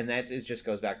 and that just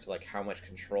goes back to like how much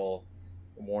control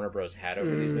Warner Bros. Had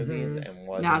over these movies and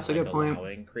wasn't That's a like, good point.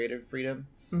 allowing creative freedom.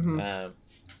 hmm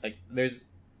Like there's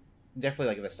definitely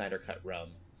like the Snyder Cut realm.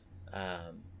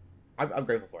 I'm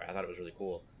grateful for it. I thought it was really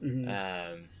cool.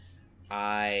 Mhm.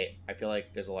 I feel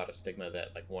like there's a lot of stigma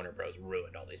that like Warner Bros.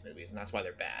 Ruined all these movies, and that's why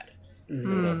they're bad.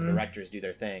 Mhm. If the directors do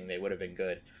their thing, they would have been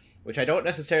good, which I don't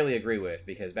necessarily agree with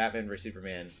because Batman vs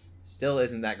Superman still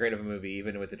isn't that great of a movie,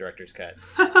 even with the director's cut.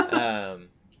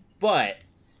 But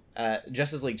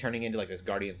Justice League turning into like this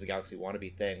Guardians of the Galaxy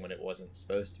wannabe thing when it wasn't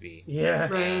supposed to be, Yeah.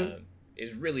 Right.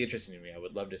 is really interesting to me. I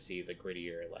would love to see the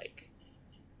grittier like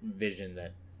vision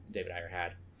that David Ayer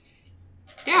had.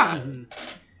 Yeah. Mhm.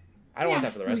 I don't want Yeah,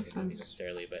 that for the that rest makes of the movie sense.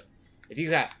 necessarily, but if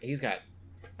he's got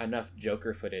enough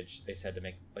Joker footage, they said to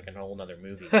make like a whole nother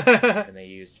movie, and they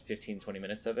used 15-20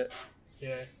 minutes of it.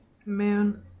 Yeah.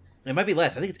 Man. It might be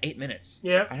less. I think it's 8 minutes.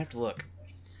 Yeah. I'd have to look.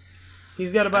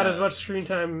 He's got about as much screen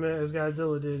time as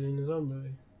Godzilla did in his own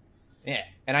movie. Yeah,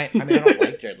 and I mean I don't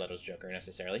like Jared Leto's Joker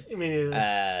necessarily, I mean,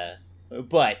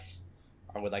 but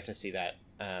I would like to see that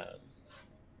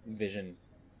vision,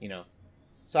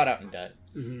 sought out and done.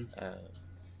 mhm.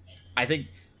 I think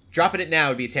dropping it now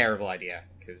would be a terrible idea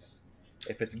because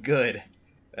if it's good,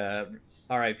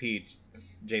 R.I.P.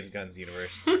 James Gunn's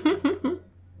universe.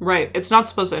 Right. It's not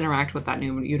supposed to interact with that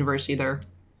new universe either.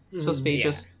 It's supposed to be Yeah.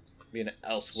 just Be an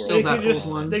Elseworld. Still They that could old just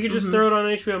one. they could just Mhm. throw it on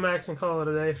HBO Max and call it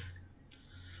a day.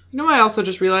 You know, I also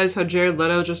just realized how Jared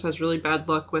Leto just has really bad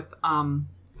luck with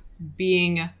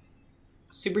being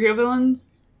superhero villains.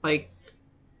 Like,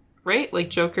 right? Like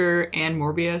Joker and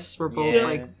Morbius were both Yeah.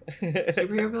 like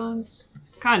superhero villains.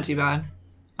 It's kind of too bad.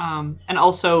 And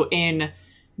also in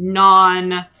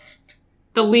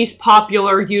the least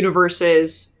popular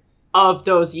universes of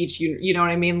those each, you know what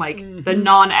I mean? Like the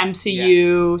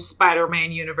non-MCU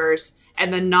Spider-Man universe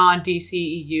and the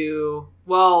non-DCEU.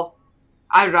 Well,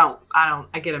 I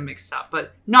get them mixed up,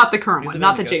 but not the current He's one, the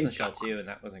not the Ghost in James the Shell Gunn one. too, and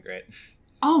that wasn't great.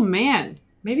 Oh man,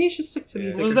 maybe I should stick to Yeah.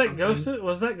 music. Was or that something.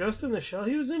 Was that Ghost in the Shell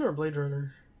he was in, or Blade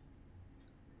Runner?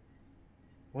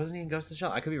 Wasn't he in Ghost in the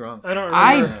Shell? I could be wrong. I don't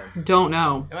remember. I don't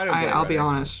know. It might have been Blade I'll be Runner.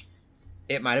 honest.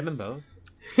 It might have been both.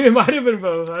 It might have been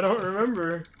both. I don't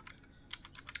remember.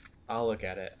 I'll look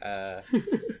at it.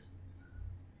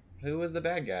 Who was the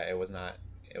bad guy? It was not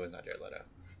Jared Leto.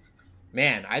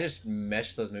 Man, I just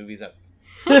meshed those movies up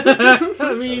I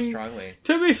so mean, strongly.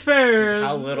 to be This fair, is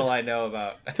how little I know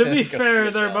about. to be Ghost in fair,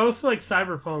 the they're Shell. both like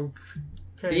cyberpunk.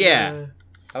 kinda- Yeah.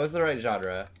 I was in the right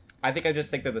genre. I think I just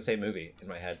think they're the same movie in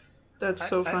my head. That's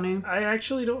so funny. I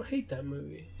actually don't hate that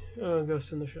movie,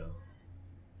 Ghost in the Shell.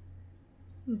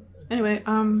 Anyway,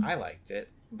 I liked it,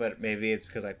 but maybe it's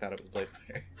because I thought it was Blade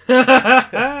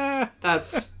Runner.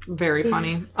 that's very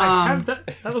funny. I have that.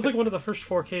 That was like one of the first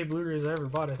 4K Blu-rays I ever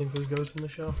bought. I think was Ghost in the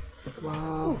Shell.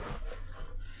 Wow.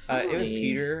 It was Hi.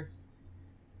 Peter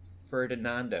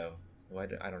Ferdinando. Who I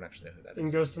don't actually know who that In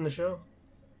is. Ghost in the Shell.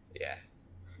 Yeah.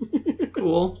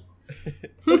 Cool.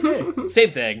 Okay.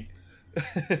 Same thing.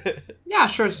 Yeah,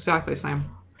 sure, it's exactly the same.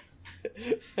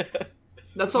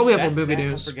 That's all we have That's for movie sad how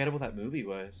news. forgettable that movie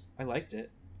was. I liked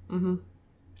it. Mm-hmm.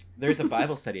 There's a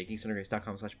Bible study at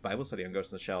geeksandgrace.com/Bible study on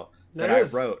Ghost in the Shell that There I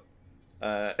is. wrote.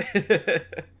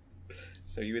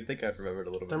 So you would think I'd remember it a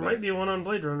little bit There better. might be one on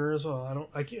Blade Runner as well.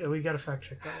 We gotta fact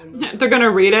check that one. though. They're gonna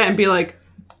read it and be like,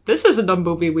 "This isn't the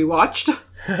movie we watched."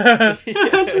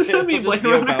 This is gonna be It'll just Blade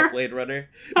be Runner. about Blade Runner.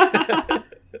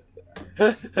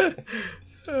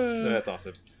 That's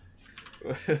awesome.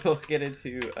 We'll get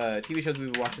into TV shows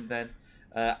we've been watching then.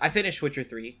 I finished Witcher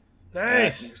 3.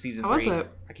 Nice. Season How was 3. it?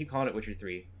 I keep calling it Witcher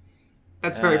 3.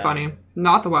 That's very funny.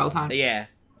 Not the Wild Hunt. Yeah.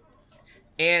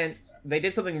 And they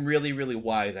did something really, really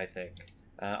wise, I think.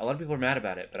 A lot of people are mad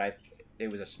about it, but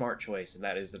it was a smart choice, and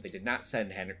that is that they did not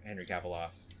send Henry Cavill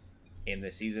off in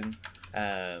this season.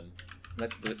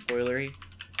 That's a bit spoilery,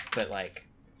 but like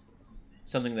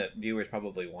something that viewers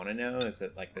probably want to know is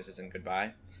that like this isn't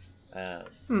goodbye. But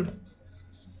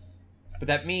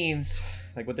that means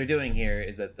like what they're doing here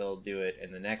is that they'll do it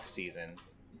in the next season,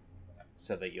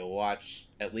 so that you'll watch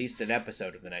at least an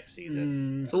episode of the next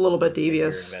season. It's a little bit If you're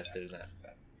devious. invested in that.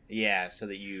 Yeah, so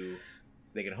that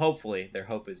they can hopefully, their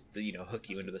hope is to, hook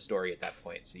you into the story at that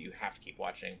point, so you have to keep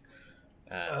watching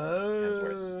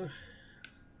Hemsworth's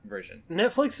version.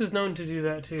 Netflix is known to do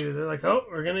that too. They're like, oh,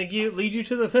 we're gonna lead you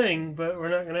to the thing, but we're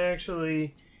not gonna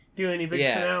actually do any big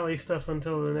finale stuff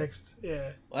until the next.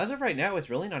 Yeah. Well, as of right now, it's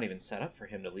really not even set up for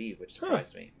him to leave, which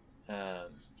surprised me.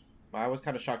 I was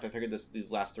kind of shocked. I figured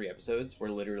these last 3 episodes were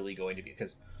literally going to be,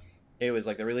 because it was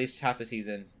like they released half the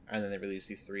season and then they released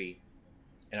these 3,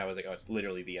 and I was like, oh, it's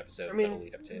literally the episodes that'll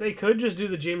lead up to it. They could just do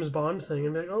the James Bond thing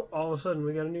and be like, oh, all of a sudden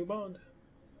we got a new Bond.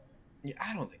 Yeah,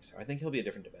 I don't think so. I think he'll be a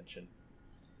different dimension.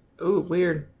 Ooh,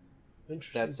 weird.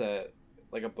 Interesting. That's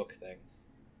like a book thing,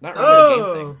 not really a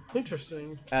game thing.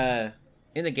 Interesting.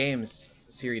 In the games,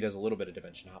 Siri does a little bit of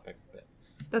dimension hopping, but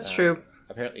That's true.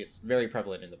 apparently it's very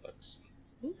prevalent in the books.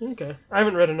 Okay. I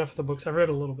haven't read enough of the books. I've read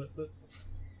a little bit, but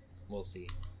We'll see.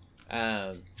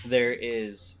 There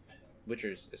is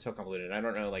Witcher's is so convoluted. I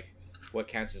don't know like what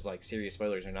counts as like serious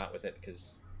spoilers or not with it,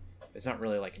 because it's not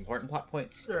really like important plot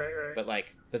points. right. But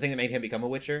like the thing that made him become a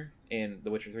Witcher in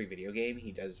the Witcher 3 video game,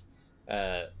 he does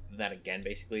that again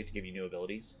basically to give you new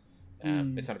abilities.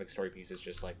 It's not a big story piece, it's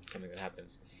just like something that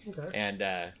happens. Okay. And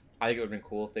I think it would have been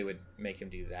cool if they would make him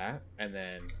do that, and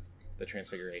then the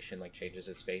transfiguration like changes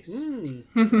his face. Go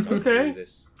Okay. through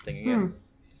this thing again.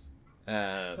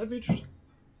 That'd be interesting.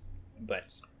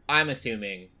 But I'm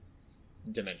assuming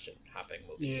dimension hopping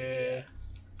will be Yeah.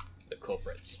 the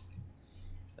culprits.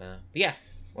 But yeah,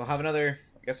 we'll have another.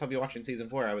 I guess I'll be watching season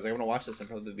 4. I was going to watch this and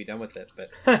probably be done with it, but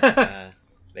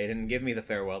they didn't give me the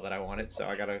farewell that I wanted, so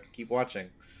I gotta keep watching.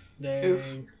 Dang.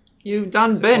 Oof. You've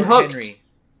done Support been hooked. Henry.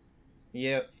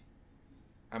 Yep.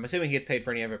 I'm assuming he gets paid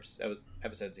for any other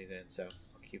episodes he's in, so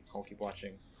I'll keep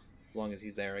watching as long as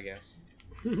he's there, I guess.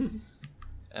 And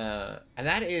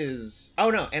that is. Oh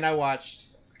no! And I watched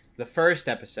the first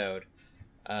episode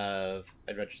of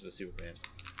Adventures of Superman.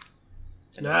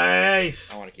 And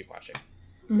Nice. I want to keep watching.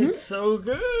 It's so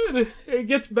good. It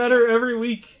gets better every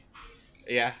week.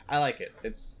 Yeah, I like it.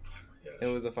 It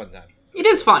was a fun time. It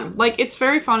is fun. Like, it's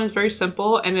very fun. It's very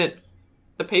simple, and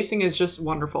the pacing is just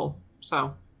wonderful.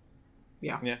 So,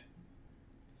 yeah.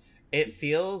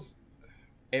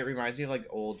 It reminds me of like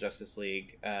old Justice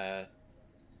League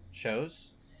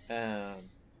shows,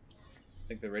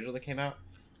 like the original that came out,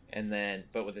 and then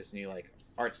but with this new like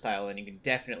art style, and you can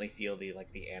definitely feel the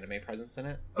anime presence in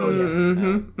it. Oh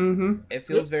yeah. It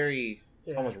feels very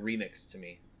Yeah. almost remixed to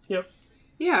me. Yep.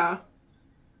 Yeah.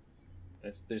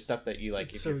 There's stuff that you like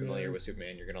It's if so you're familiar good. with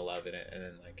Superman, you're gonna love in it, and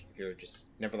then like if you're just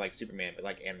never liked Superman but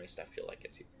like anime stuff, you'll like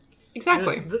it too.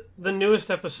 Exactly. The newest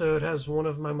episode has one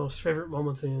of my most favorite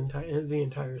moments in the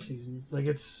entire season. Like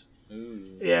it's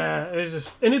Ooh. yeah, it's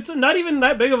just, and it's not even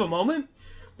that big of a moment,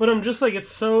 but I'm just like, it's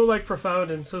so like profound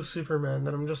and so Superman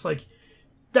that I'm just like,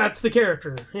 that's the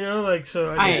character, you know, like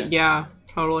so. Yeah,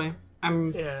 totally.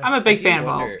 I'm Yeah. a big I do fan of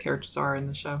how all wonder- the characters are in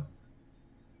the show.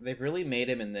 They've really made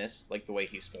him in this like the way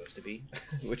he's supposed to be,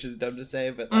 which is dumb to say,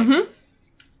 but like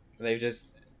they've just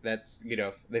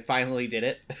they finally did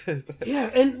it.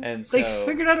 Yeah, and And they so-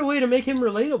 figured out a way to make him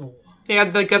relatable. They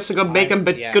had the guts to go make him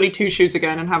yeah. goody two shoes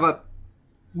again and have a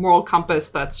moral compass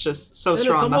that's just so And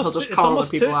strong that he'll just call other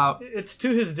people out. It's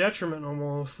to his detriment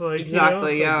almost. Like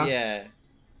Exactly, you know, like, Yeah.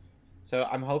 So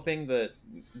I'm hoping that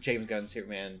James Gunn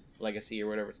Superman Legacy or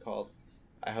whatever it's called,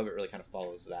 I hope it really kind of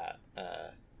follows that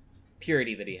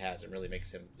purity that he has and really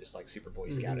makes him just like super Boy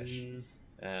Scoutish.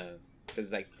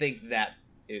 Because I think that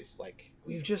is like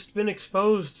We've just been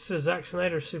exposed to Zack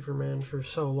Snyder's Superman for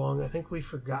so long. I think we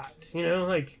forgot. You know,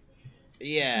 like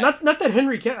not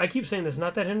that I keep saying this.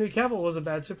 Not that Henry Cavill was a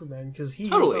bad Superman, because he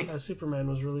Totally. himself as Superman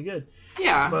was really good.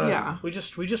 Yeah, But yeah. we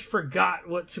just forgot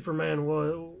what Superman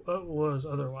was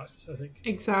otherwise. I think.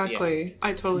 Exactly.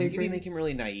 I totally you can agree. make him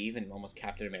really naive and almost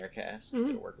Captain America-esque. Mm-hmm.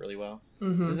 It'll work really well.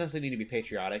 Doesn't necessarily need to be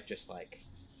patriotic, just like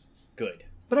good.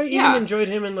 But I Yeah. even enjoyed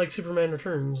him in like Superman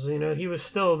Returns. You know, he was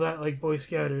still that like Boy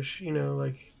Scoutish. You know,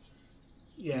 like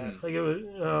like it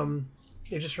was.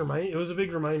 It was a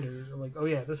big reminder. Like, oh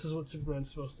yeah, this is what Superman's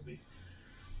supposed to be.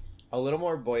 A little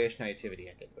more boyish naivety,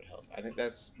 I think, would help. I think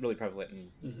that's really prevalent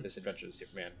in this Adventure of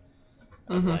Superman.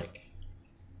 Like,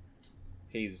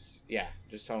 he's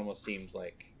just almost seems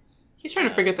like He's trying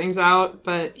to figure things out,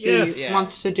 but he Yes. Yeah.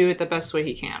 wants to do it the best way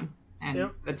he can. And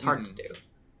Yep. it's hard to do.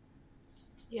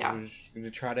 Yeah. I'm just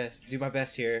gonna try to do my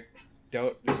best here.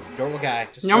 Just normal guy.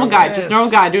 Just Normal guy, Yes. just normal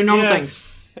guy, doing normal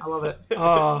Yes. things. I love it.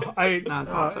 No,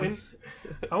 it's awesome. and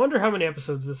I wonder how many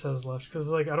episodes this has left because,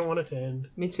 like, I don't want it to end.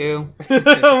 Me too. I'm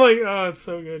like, oh, it's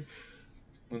so good.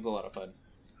 It's a lot of fun.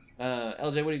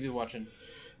 LJ, what have you been watching?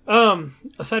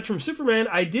 Aside from Superman,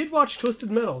 I did watch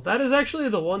Twisted Metal. That is actually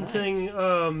the one thing.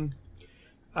 When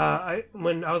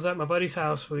I was at my buddy's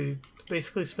house, we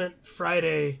basically spent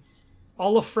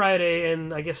all of Friday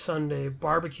and I guess Sunday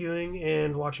barbecuing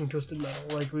and watching Twisted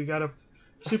Metal. Like we got up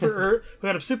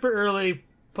super early,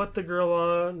 put the grill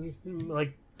on,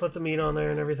 like put the meat on there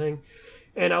and everything.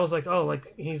 And I was like, oh,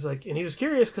 like he's like, and he was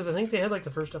curious because I think they had like the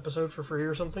first episode for free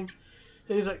or something.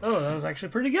 And he's like, oh, that was actually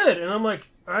pretty good. And I'm like,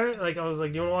 all right. Like I was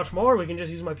like, do you want to watch more? We can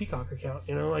just use my Peacock account.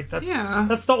 You know, like that's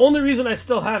the only reason I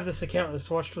still have this account is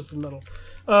to watch Twisted Metal.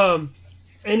 And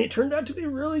it turned out to be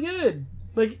really good.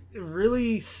 Like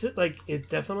really, like it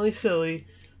definitely silly,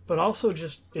 but also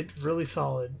just it really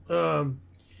solid.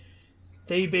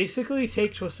 They basically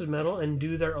take Twisted Metal and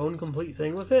do their own complete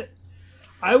thing with it.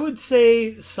 I would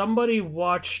say somebody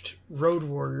watched Road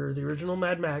Warrior, the original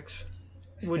Mad Max,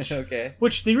 which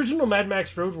the original Mad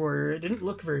Max Road Warrior, it didn't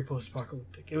look very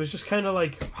post-apocalyptic. It was just kind of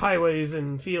like highways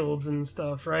and fields and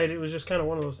stuff, right? It was just kind of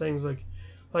one of those things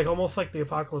like almost like the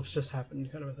apocalypse just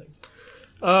happened kind of a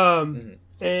thing.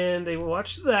 And they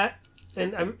watched that,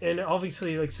 and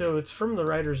obviously like so it's from the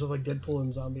writers of like Deadpool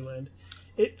and Zombieland.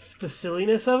 The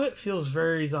silliness of it feels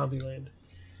very Zombieland.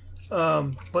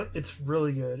 But it's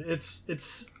really good.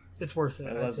 It's worth it.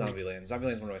 I love Zombieland.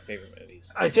 Zombieland's one of my favorite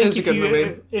movies. I think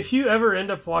movie. If you ever end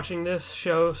up watching this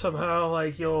show somehow,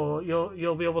 like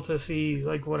you'll be able to see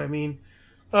like what I mean.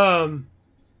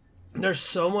 There's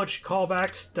so much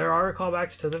callbacks. There are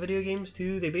callbacks to the video games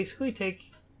too. They basically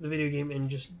take the video game and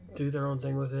just do their own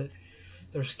thing with it.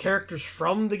 There's characters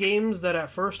from the games that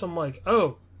at first I'm like,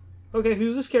 oh, okay,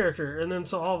 who's this character? And then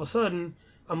so all of a sudden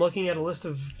I'm looking at a list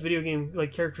of video game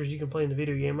like characters you can play in the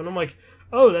video game, and I'm like,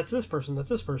 oh, that's this person,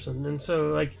 and so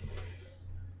like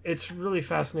it's really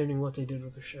fascinating what they did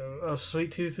with the show.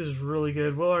 Sweet Tooth is really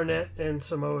good. Will Arnett and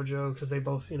Samoa Joe, because they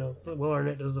both, Will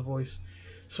Arnett does the voice.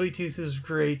 Sweet Tooth is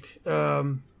great.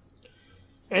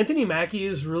 Anthony Mackie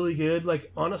is really good. Like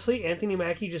honestly, Anthony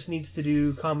Mackie just needs to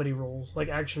do comedy roles, like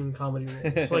action comedy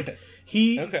roles. Like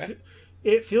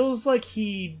it feels like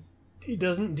he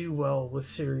doesn't do well with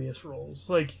serious roles.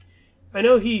 Like I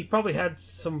know he probably had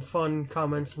some fun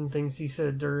comments and things he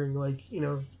said during like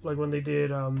when they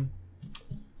did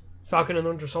Falcon and the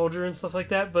Winter Soldier and stuff like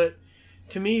that, but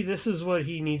to me this is what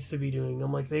he needs to be doing.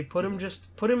 I'm like, they put him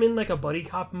in like a buddy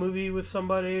cop movie with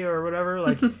somebody or whatever,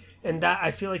 like and that I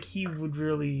feel like he would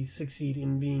really succeed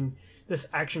in being this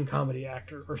action comedy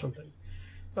actor or something,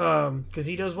 because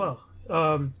he does well.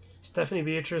 Stephanie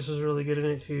Beatrice is really good in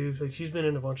it too. Like she's been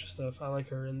in a bunch of stuff. I like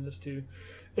her in this too.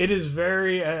 It is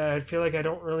very. I feel like I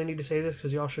don't really need to say this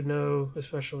because y'all should know,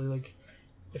 especially like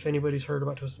if anybody's heard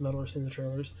about Twisted Metal or seen the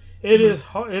trailers. It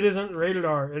isn't rated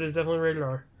R. It is definitely rated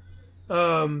R, or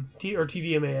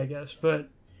TVMA, I guess. But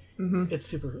it's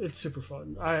super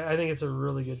fun. I think it's a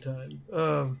really good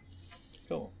time.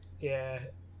 Cool. Yeah,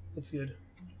 it's good.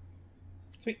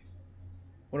 Sweet.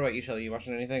 What about you, Shelly? You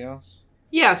watching anything else?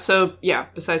 Yeah, so,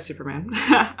 besides Superman.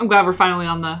 I'm glad we're finally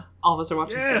on all of us are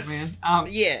watching Superman.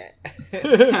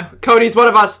 Yeah. Cody's one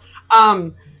of us.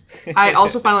 I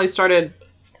also finally started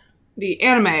the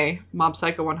anime Mob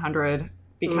Psycho 100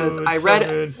 because I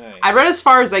read as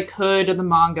far as I could in the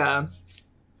manga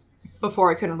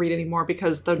before I couldn't read anymore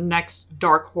because the next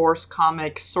Dark Horse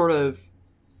comic sort of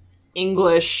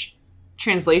English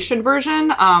translation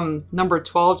version, number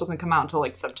 12 doesn't come out until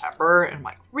like September, and I'm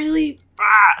like, really?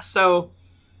 So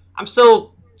I'm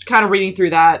still kind of reading through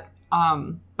that,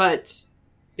 but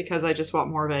because I just want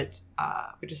more of it,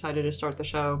 we decided to start the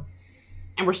show,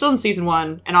 and we're still in season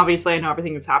 1, and obviously I know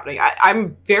everything that's happening.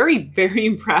 I'm very, very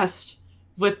impressed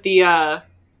with the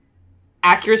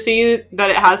accuracy that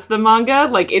it has to the manga.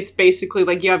 Like, it's basically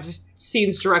like you have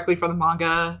scenes directly from the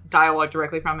manga, dialogue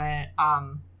directly from it,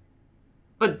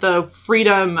 but the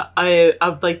freedom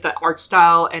of like the art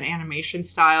style and animation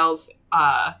styles,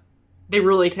 they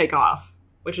really take off,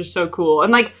 which is so cool.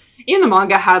 And like even the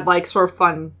manga had like sort of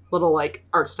fun little like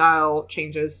art style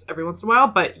changes every once in a while,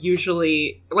 but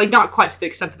usually like not quite to the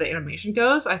extent that the animation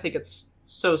goes. I think it's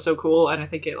so cool, and I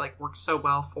think it like works so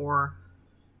well for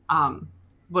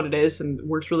what it is, and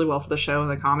works really well for the show and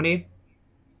the comedy.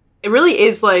 It really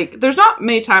is like there's not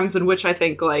many times in which I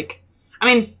think like, I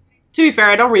mean, to be fair,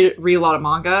 I don't read a lot of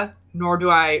manga, nor do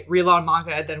I read a lot of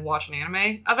manga and then watch an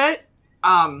anime of it.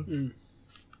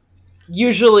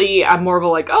 Usually I'm more of a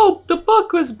like, oh, the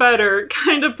book was better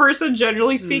kind of person,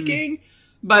 generally speaking.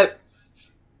 But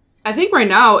I think right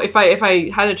now, if I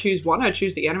had to choose one, I'd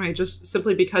choose the anime, just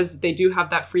simply because they do have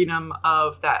that freedom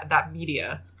of that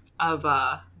media of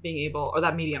being able, or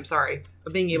that medium, sorry,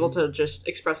 of being able to just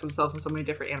express themselves in so many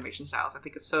different animation styles. I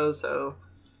think it's so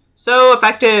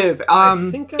effective. I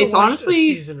think I it's watched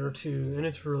honestly a season or two, and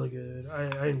it's really good.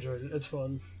 I enjoyed it. It's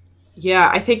fun. Yeah,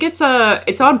 I think it's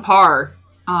on par.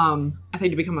 I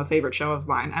think to become a favorite show of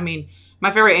mine. I mean, my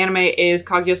favorite anime is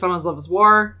Kaguya-sama's Love is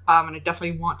War, and I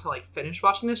definitely want to like finish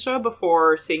watching this show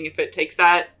before seeing if it takes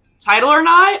that title or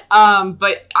not.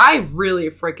 But I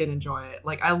really freaking enjoy it.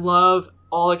 Like, I love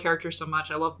all the characters so much.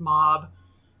 I love Mob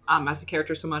as a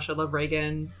character so much. I love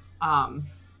Reagan. And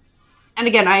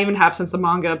again, I even have since the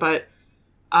manga, but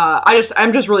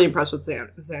I'm just really impressed with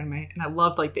this anime, and I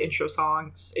love like the intro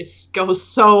songs. It goes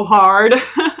so hard.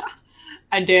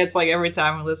 I dance like every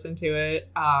time I listen to it.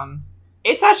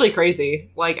 It's actually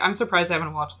crazy. Like, I'm surprised I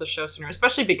haven't watched the show sooner,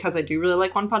 especially because I do really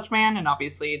like One Punch Man, and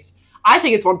obviously I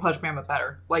think it's One Punch Man but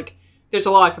better. Like, there's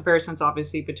a lot of comparisons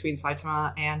obviously between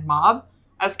Saitama and Mob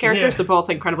as characters. Yeah. They're both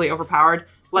incredibly overpowered.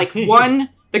 Like,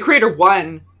 the creator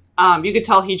you could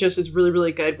tell he just is really,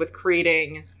 really good with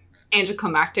creating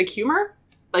anticlimactic humor.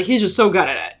 Like, he's just so good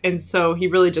at it. And so he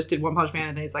really just did One Punch Man,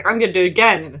 and then he's like, I'm going to do it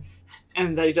again.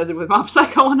 And then he does it with Mob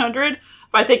Psycho 100.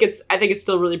 But I think it's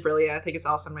still really brilliant. I think it's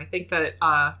awesome. I think that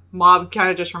Mob kind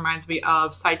of just reminds me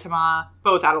of Saitama,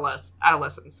 but with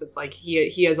adolescence. It's like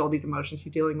he has all these emotions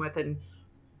he's dealing with, and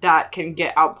that can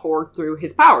get outpoured through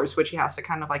his powers, which he has to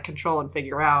kind of like control and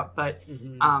figure out. But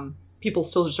people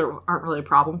still just aren't really a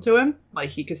problem to him. Like,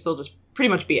 he can still just pretty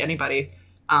much beat anybody.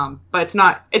 But it's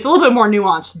a little bit more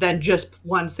nuanced than just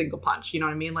one single punch. You know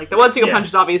what I mean? Like, the one single punch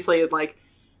is obviously like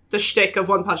the shtick of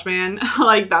One Punch Man.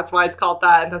 Like, that's why it's called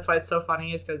that, and that's why it's so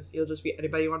funny, is because you'll just beat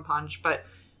anybody in one punch. But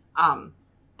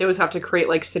they always have to create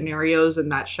like scenarios in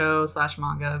that show /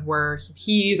 manga where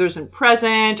he either isn't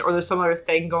present or there's some other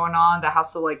thing going on that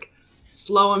has to like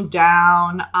slow him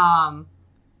down,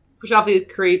 which obviously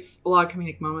creates a lot of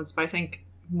comedic moments. But I think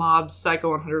Mob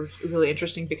Psycho 100 is really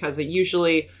interesting because it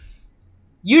usually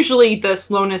the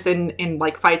slowness in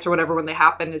like fights or whatever when they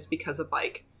happen is because of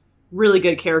like really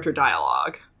good character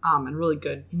dialogue and really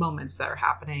good moments that are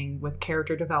happening with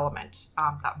character development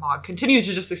that Mob continues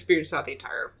to just experience throughout the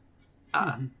entire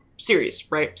series,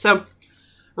 right? So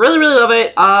really, really love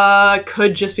it.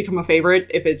 Could just become a favorite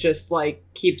if it just like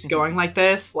keeps going like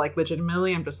this. Like,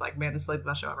 legitimately, I'm just like, man, this is like the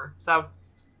best show ever. So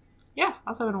yeah,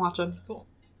 that's what I've been watching. Cool.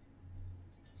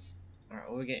 All right,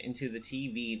 we'll get into the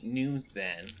TV news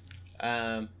then.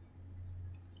 I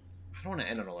don't want to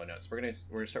end on a low notes. We're gonna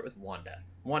start with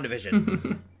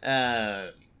WandaVision.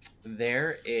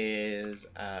 There is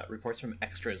reports from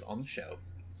extras on the show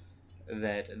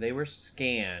that they were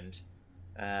scanned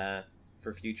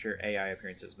for future AI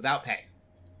appearances without pay.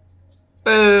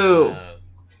 Boo.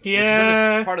 Which is what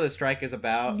this part of the strike is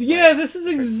about. Yeah, like, this is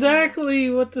exactly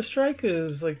what the strike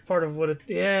is. Like, part of what it...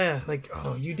 Yeah, like,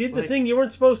 oh, you did the thing you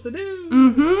weren't supposed to do.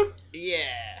 Mm-hmm.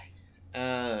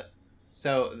 Yeah.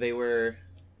 So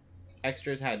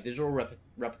extras had digital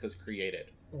replicas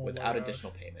created without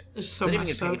additional payment. There's so they much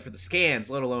didn't even get paid for the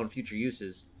scans, let alone future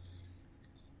uses.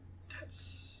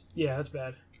 That's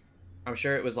bad. I'm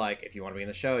sure it was like, if you want to be in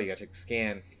the show, you got to take a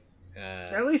scan.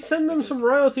 At least send them some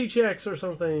royalty checks or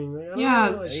something.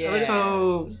 Like,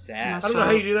 so sad. I don't know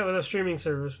how you do that with a streaming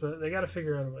service, but they got to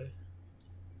figure out a way.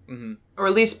 Mm-hmm. Or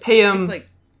at least pay them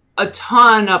a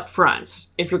ton up front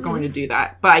if you're going to do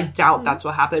that. But I doubt that's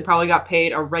what happened. They probably got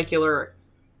paid a regular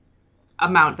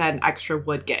amount that an extra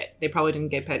would get. They probably didn't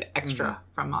get paid extra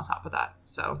from on top of that.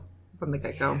 So, from the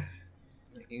get-go.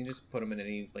 You can just put them in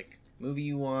any like movie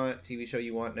you want, TV show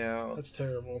you want now. That's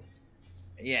terrible.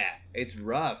 Yeah, it's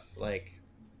rough. Like,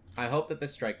 I hope that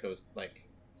this strike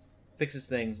fixes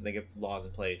things and they get laws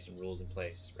in place and rules in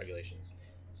place, regulations,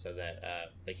 so that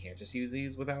they can't just use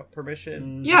these without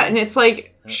permission. Yeah, and it's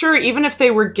like, sure, even if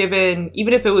it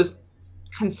was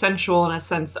consensual in a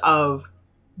sense of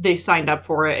they signed up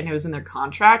for it and it was in their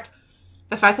contract,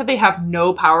 the fact that they have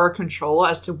no power or control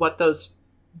as to what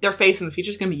their face in the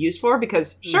future is going to be used for,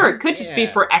 because sure, it could just be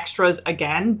for extras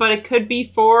again, but it could be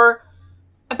for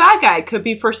a bad guy. It could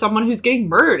be for someone who's getting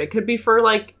murdered. It could be for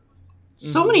like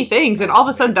so many things, and all of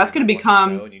a sudden that's going to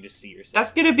become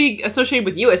that's going to be associated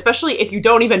with you, especially if you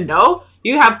don't even know.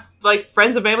 You have like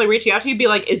friends and family reaching out to you, be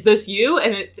like, "Is this you?"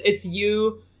 And it's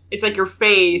you. It's like your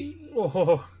face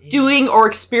doing or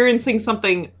experiencing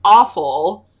something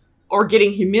awful, or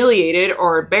getting humiliated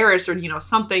or embarrassed, or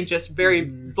something just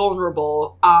very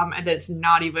vulnerable. And then it's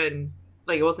not even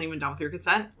like it wasn't even done with your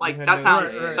consent. Like that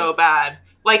sounds so bad.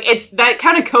 Like, it's that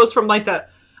kind of goes from like the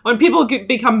when people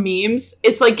become memes,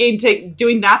 it's like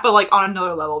doing that, but like on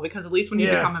another level. Because at least when you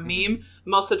become a meme,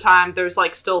 most of the time there's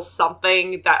like still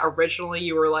something that originally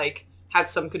you were like had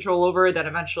some control over that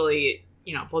eventually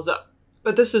blows up.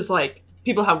 But this is like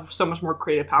people have so much more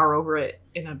creative power over it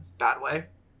in a bad way.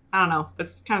 I don't know.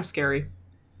 It's kind of scary.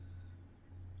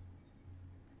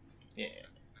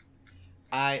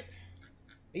 Yeah.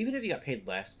 Even if you got paid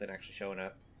less than actually showing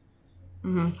up,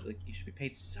 like you should be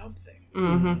paid something.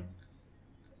 Mm-hmm.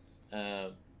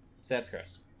 So that's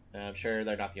gross. I'm sure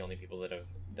they're not the only people that have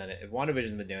done it. If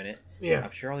WandaVision's been doing it,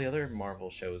 I'm sure all the other Marvel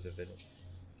shows have been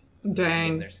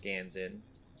getting their scans in.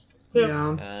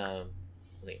 Yeah.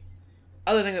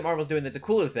 Other thing that Marvel's doing that's a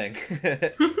cooler thing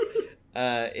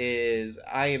is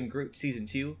I Am Groot Season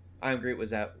 2. I Am Groot was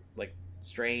that like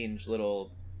strange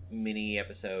little mini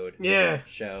episode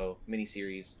show, mini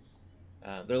series.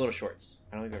 They're little shorts.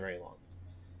 I don't think they're very long.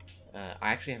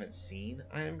 I actually haven't seen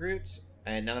I Am Groot,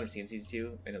 and now that I'm seeing Season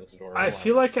 2, and it looks adorable. I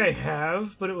feel like I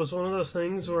have, but it was one of those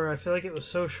things where I feel like it was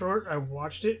so short, I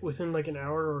watched it within like an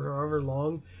hour or however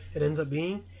long it ends up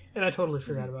being, and I totally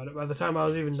forgot about it by the time I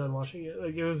was even done watching it.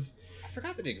 Like, it was... I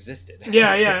forgot that it existed.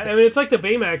 Yeah. I mean, it's like the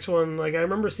Baymax one. Like, I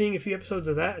remember seeing a few episodes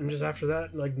of that, and just after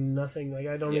that, like, nothing. Like,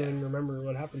 I don't even remember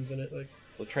what happens in it. Like,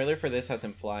 the trailer for this has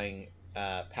him flying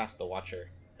past the Watcher,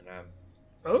 and I'm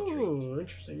intrigued.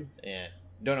 Interesting. Yeah.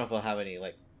 Don't know if it'll have any,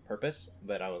 like, purpose,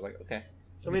 but I was like, okay.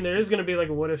 I mean, there is going to be, like,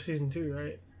 a What If Season 2,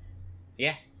 right?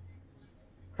 Yeah.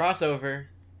 Crossover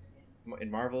in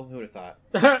Marvel, who would have thought?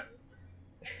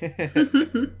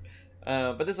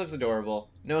 But this looks adorable.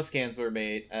 No scans were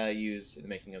used in the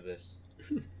making of this.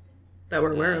 That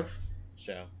we're aware of.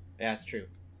 Show. Yeah, that's true.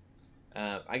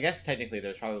 I guess technically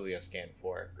there's probably a scan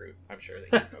for Groot. I'm sure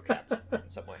they use no-caps in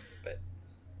some way, but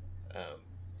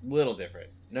little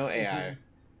different. No AI,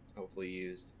 hopefully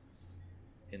used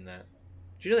in that.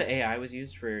 Did you know that AI was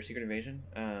used for Secret Invasion?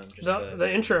 Just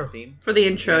the intro theme for the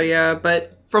intro, yeah.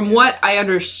 But from what I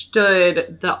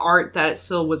understood, the art that it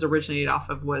still was originated off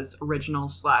of was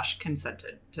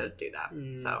original/consented to do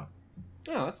that. So,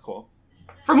 oh, that's cool.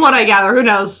 From what I gather, who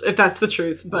knows if that's the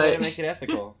truth? But way to make it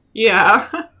ethical. Yeah.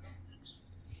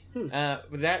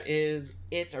 But that is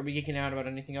it. Are we geeking out about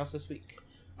anything else this week?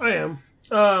 I am.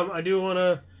 I do want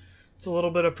to... It's a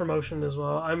little bit of promotion as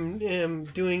well. I'm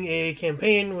doing a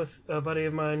campaign with a buddy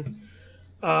of mine.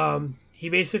 He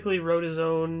basically wrote his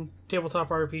own tabletop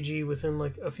RPG within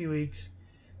like a few weeks,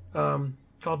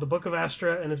 called The Book of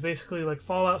Astra, and it's basically like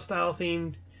Fallout style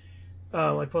themed,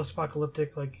 like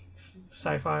post-apocalyptic, like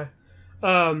sci-fi.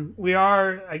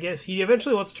 I guess he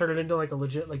eventually wants to turn it into like a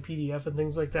legit like PDF and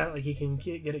things like that. Like he can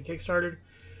get it kickstarted.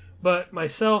 But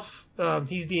myself,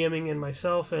 he's DMing, and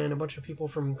myself and a bunch of people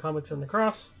from Comics and the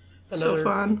Cross.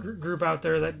 Another group out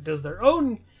there that does their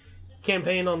own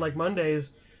campaign on like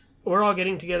Mondays. We're all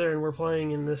getting together and we're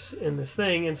playing in this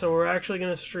thing, and so we're actually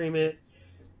going to stream it.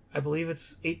 I believe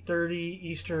it's 8:30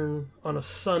 Eastern on a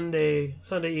Sunday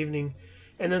evening,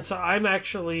 and then so I'm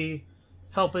actually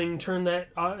helping turn that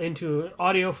into an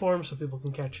audio form so people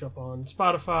can catch up on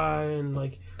Spotify and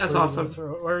like. That's awesome.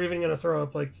 We're even going to throw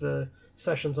up like the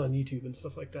sessions on YouTube and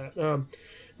stuff like that.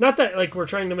 Not that like we're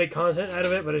trying to make content out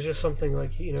of it, but it's just something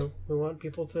like, we want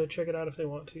people to check it out if they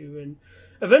want to, and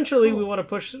eventually we want to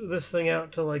push this thing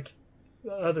out to like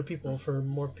other people for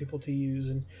more people to use.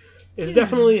 And it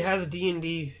definitely has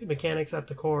D&D mechanics at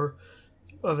the core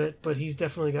of it, but he's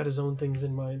definitely got his own things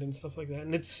in mind and stuff like that,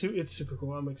 and it's super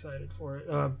cool. I'm excited for it.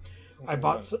 I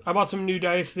bought some new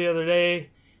dice the other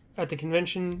day at the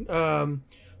convention.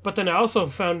 But then I also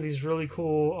found these really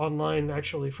cool online,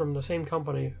 actually, from the same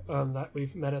company that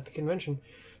we've met at the convention.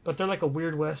 But they're like a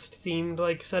Weird West themed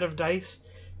like set of dice,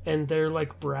 and they're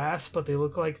like brass, but they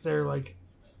look like they're like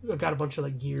got a bunch of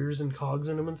like gears and cogs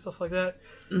in them and stuff like that.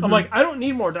 I'm like, I don't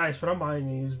need more dice, but I'm buying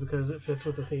these because it fits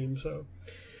with the theme. So,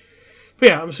 but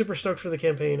yeah, I'm super stoked for the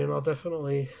campaign, and I'll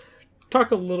definitely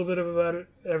talk a little bit about it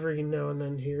every now and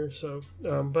then here. So,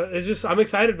 but it's just, I'm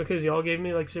excited because y'all gave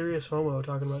me like serious FOMO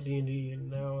talking about D&D,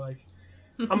 and now like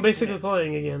I'm basically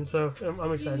playing again. So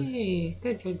I'm excited. Yay.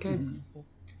 Good.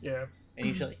 Yeah. And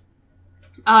usually,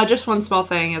 just one small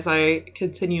thing as I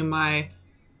continue my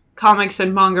comics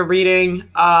and manga reading.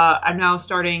 I'm now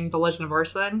starting The Legend of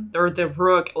Arslan, or the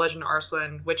heroic Legend of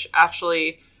Arslan, which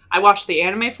actually I watched the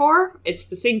anime for. It's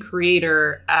the same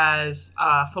creator as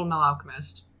Fullmetal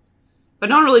Alchemist. But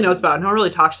no one really knows about it. No one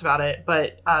really talks about it.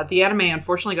 But the anime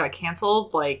unfortunately got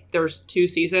canceled. Like, there was 2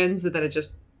 seasons, and then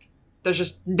there's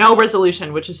just no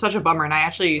resolution, which is such a bummer. And I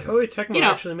actually... Koei Tecmo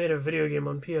actually made a video game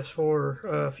on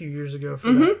PS4 a few years ago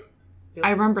for that. Yep. I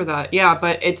remember that. Yeah,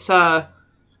 but it's...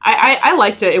 I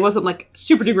liked it. It wasn't like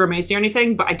super duper amazing or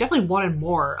anything, but I definitely wanted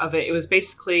more of it. It was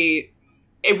basically,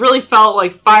 it really felt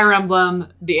like Fire Emblem,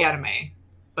 the anime,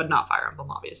 but not Fire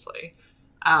Emblem, obviously.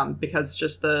 Because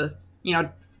just the,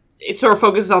 it sort of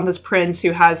focuses on this prince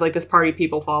who has like this party of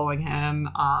people following him,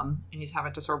 and he's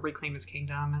having to sort of reclaim his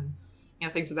kingdom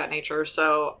and things of that nature.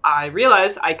 So I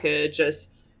realized I could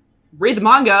just read the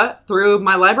manga through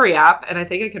my library app, and I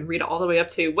think I can read it all the way up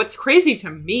to, what's crazy to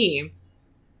me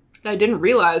that I didn't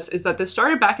realize is that this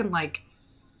started back in like,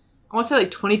 I want to say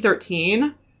like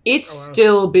 2013. It's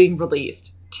still being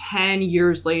released 10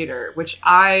 years later, which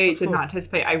I did not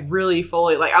anticipate. I really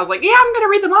fully, I was like, yeah, I'm going to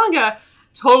read the manga,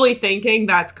 totally thinking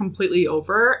that's completely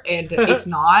over, and it's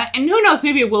not. And who knows,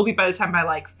 maybe it will be by the time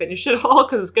I finish it all,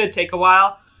 because it's going to take a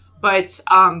while. But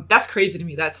that's crazy to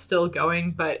me. That's still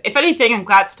going. But if anything, I'm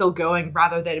glad it's still going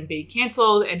rather than being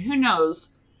canceled. And who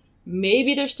knows,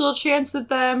 maybe there's still a chance of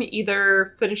them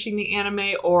either finishing the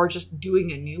anime or just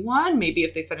doing a new one. Maybe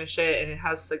if they finish it and it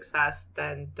has success,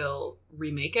 then they'll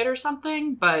remake it or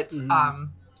something. But I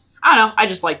don't know. I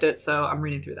just liked it, so I'm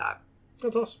reading through that.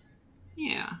 That's awesome.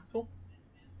 Yeah. Cool.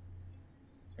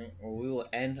 Well, we will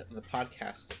end the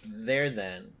podcast there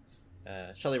then.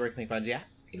 Shelly, where can they find you at?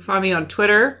 You can find me on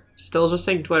Twitter, still just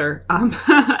saying Twitter,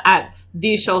 at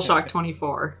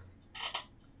TheShellshock24.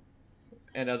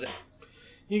 And LJ?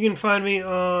 You can find me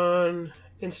on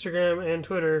Instagram and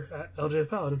Twitter at LJ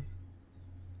Paladin.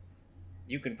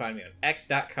 You can find me on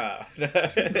X.com.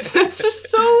 It's just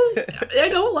so... I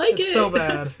don't like It's it. so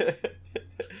bad.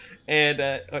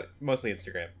 And mostly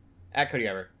Instagram. At Cody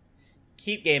Ever.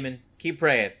 Keep gaming, keep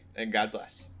praying, and God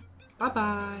bless.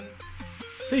 Bye-bye.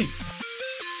 Peace.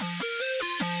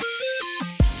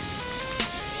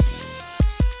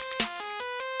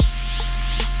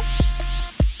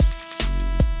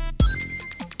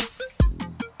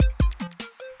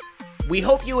 We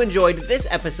hope you enjoyed this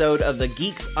episode of the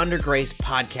Geeks Under Grace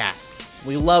podcast.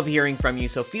 We love hearing from you,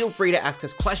 so feel free to ask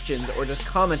us questions or just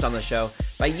comment on the show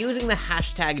by using the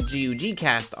hashtag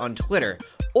GUGcast on Twitter,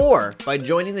 or by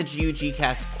joining the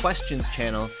GUGcast questions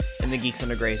channel in the Geeks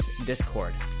Under Grace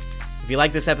Discord. If you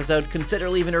like this episode, consider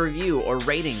leaving a review or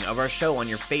rating of our show on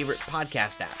your favorite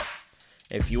podcast app.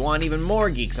 If you want even more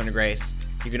Geeks Under Grace,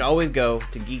 you can always go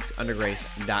to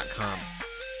geeksundergrace.com.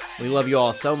 We love you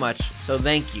all so much, so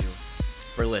thank you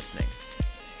for listening.